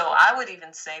 So I would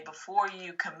even say, before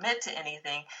you commit to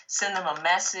anything, send them a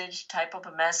message, type up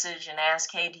a message and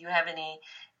ask, hey, do you have any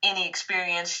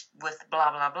experience with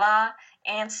blah, blah, blah,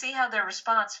 and see how their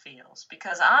response feels.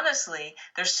 Because honestly,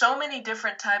 there's so many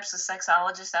different types of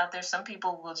sexologists out there. Some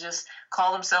people will just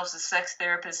call themselves a sex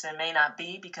therapist and may not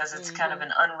be, because it's kind of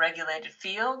an unregulated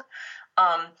field.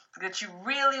 That you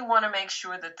really want to make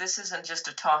sure that this isn't just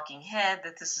a talking head,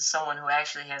 that this is someone who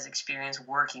actually has experience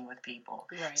working with people.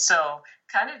 Right. So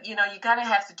kind of, you know, you kind of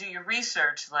have to do your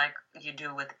research like you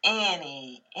do with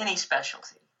any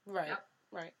specialty. Right, yep.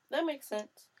 Right. That makes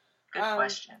sense. Good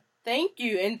question. Thank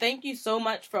you, and thank you so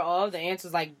much for all the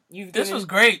answers. Like, this was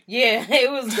great. Yeah, it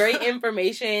was great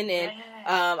information, and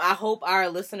I hope our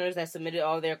listeners that submitted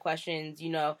all their questions,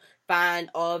 you know, find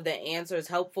all of the answers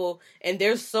helpful. And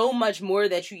there's so much more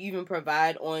that you even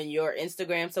provide on your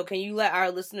Instagram. So can you let our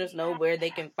listeners know where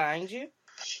they can find you?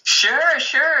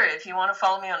 Sure. If you want to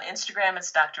follow me on Instagram,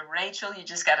 it's Dr. Rachel. You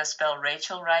just got to spell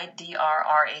Rachel right,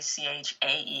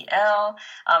 DrRachael.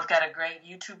 I've got a great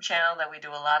YouTube channel that we do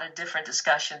a lot of different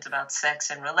discussions about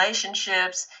sex and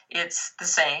relationships. It's the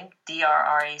same,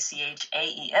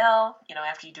 DrRachael, you know,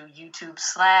 after you do YouTube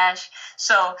 /.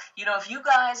 So, you know, if your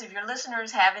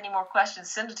listeners have any more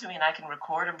questions, send it to me and I can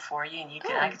record them for you, and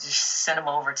I can just send them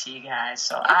over to you guys.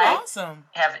 So awesome.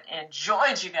 I have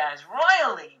enjoyed you guys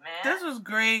royally, man. This was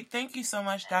great. Thank you so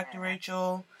much, Dr.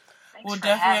 Rachel. We'll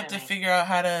definitely have to figure out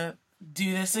how to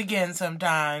do this again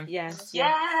sometime. Yes.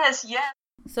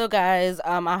 So guys,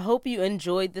 I hope you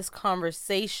enjoyed this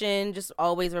conversation. Just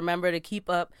always remember to keep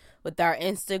up with our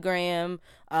Instagram,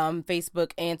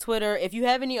 Facebook, and Twitter. If you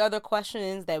have any other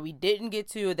questions that we didn't get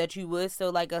to, or that you would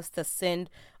still like us to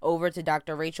send over to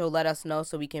Dr. Rachel, let us know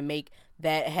so we can make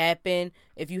that happen.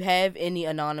 If you have any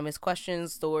anonymous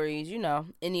questions, stories, you know,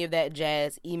 any of that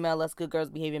jazz, email us,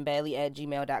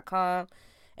 goodgirlsbehavingbadly@gmail.com.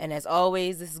 And as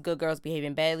always, this is Good Girls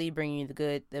Behaving Badly, bringing you the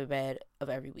good, the bad of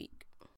every week.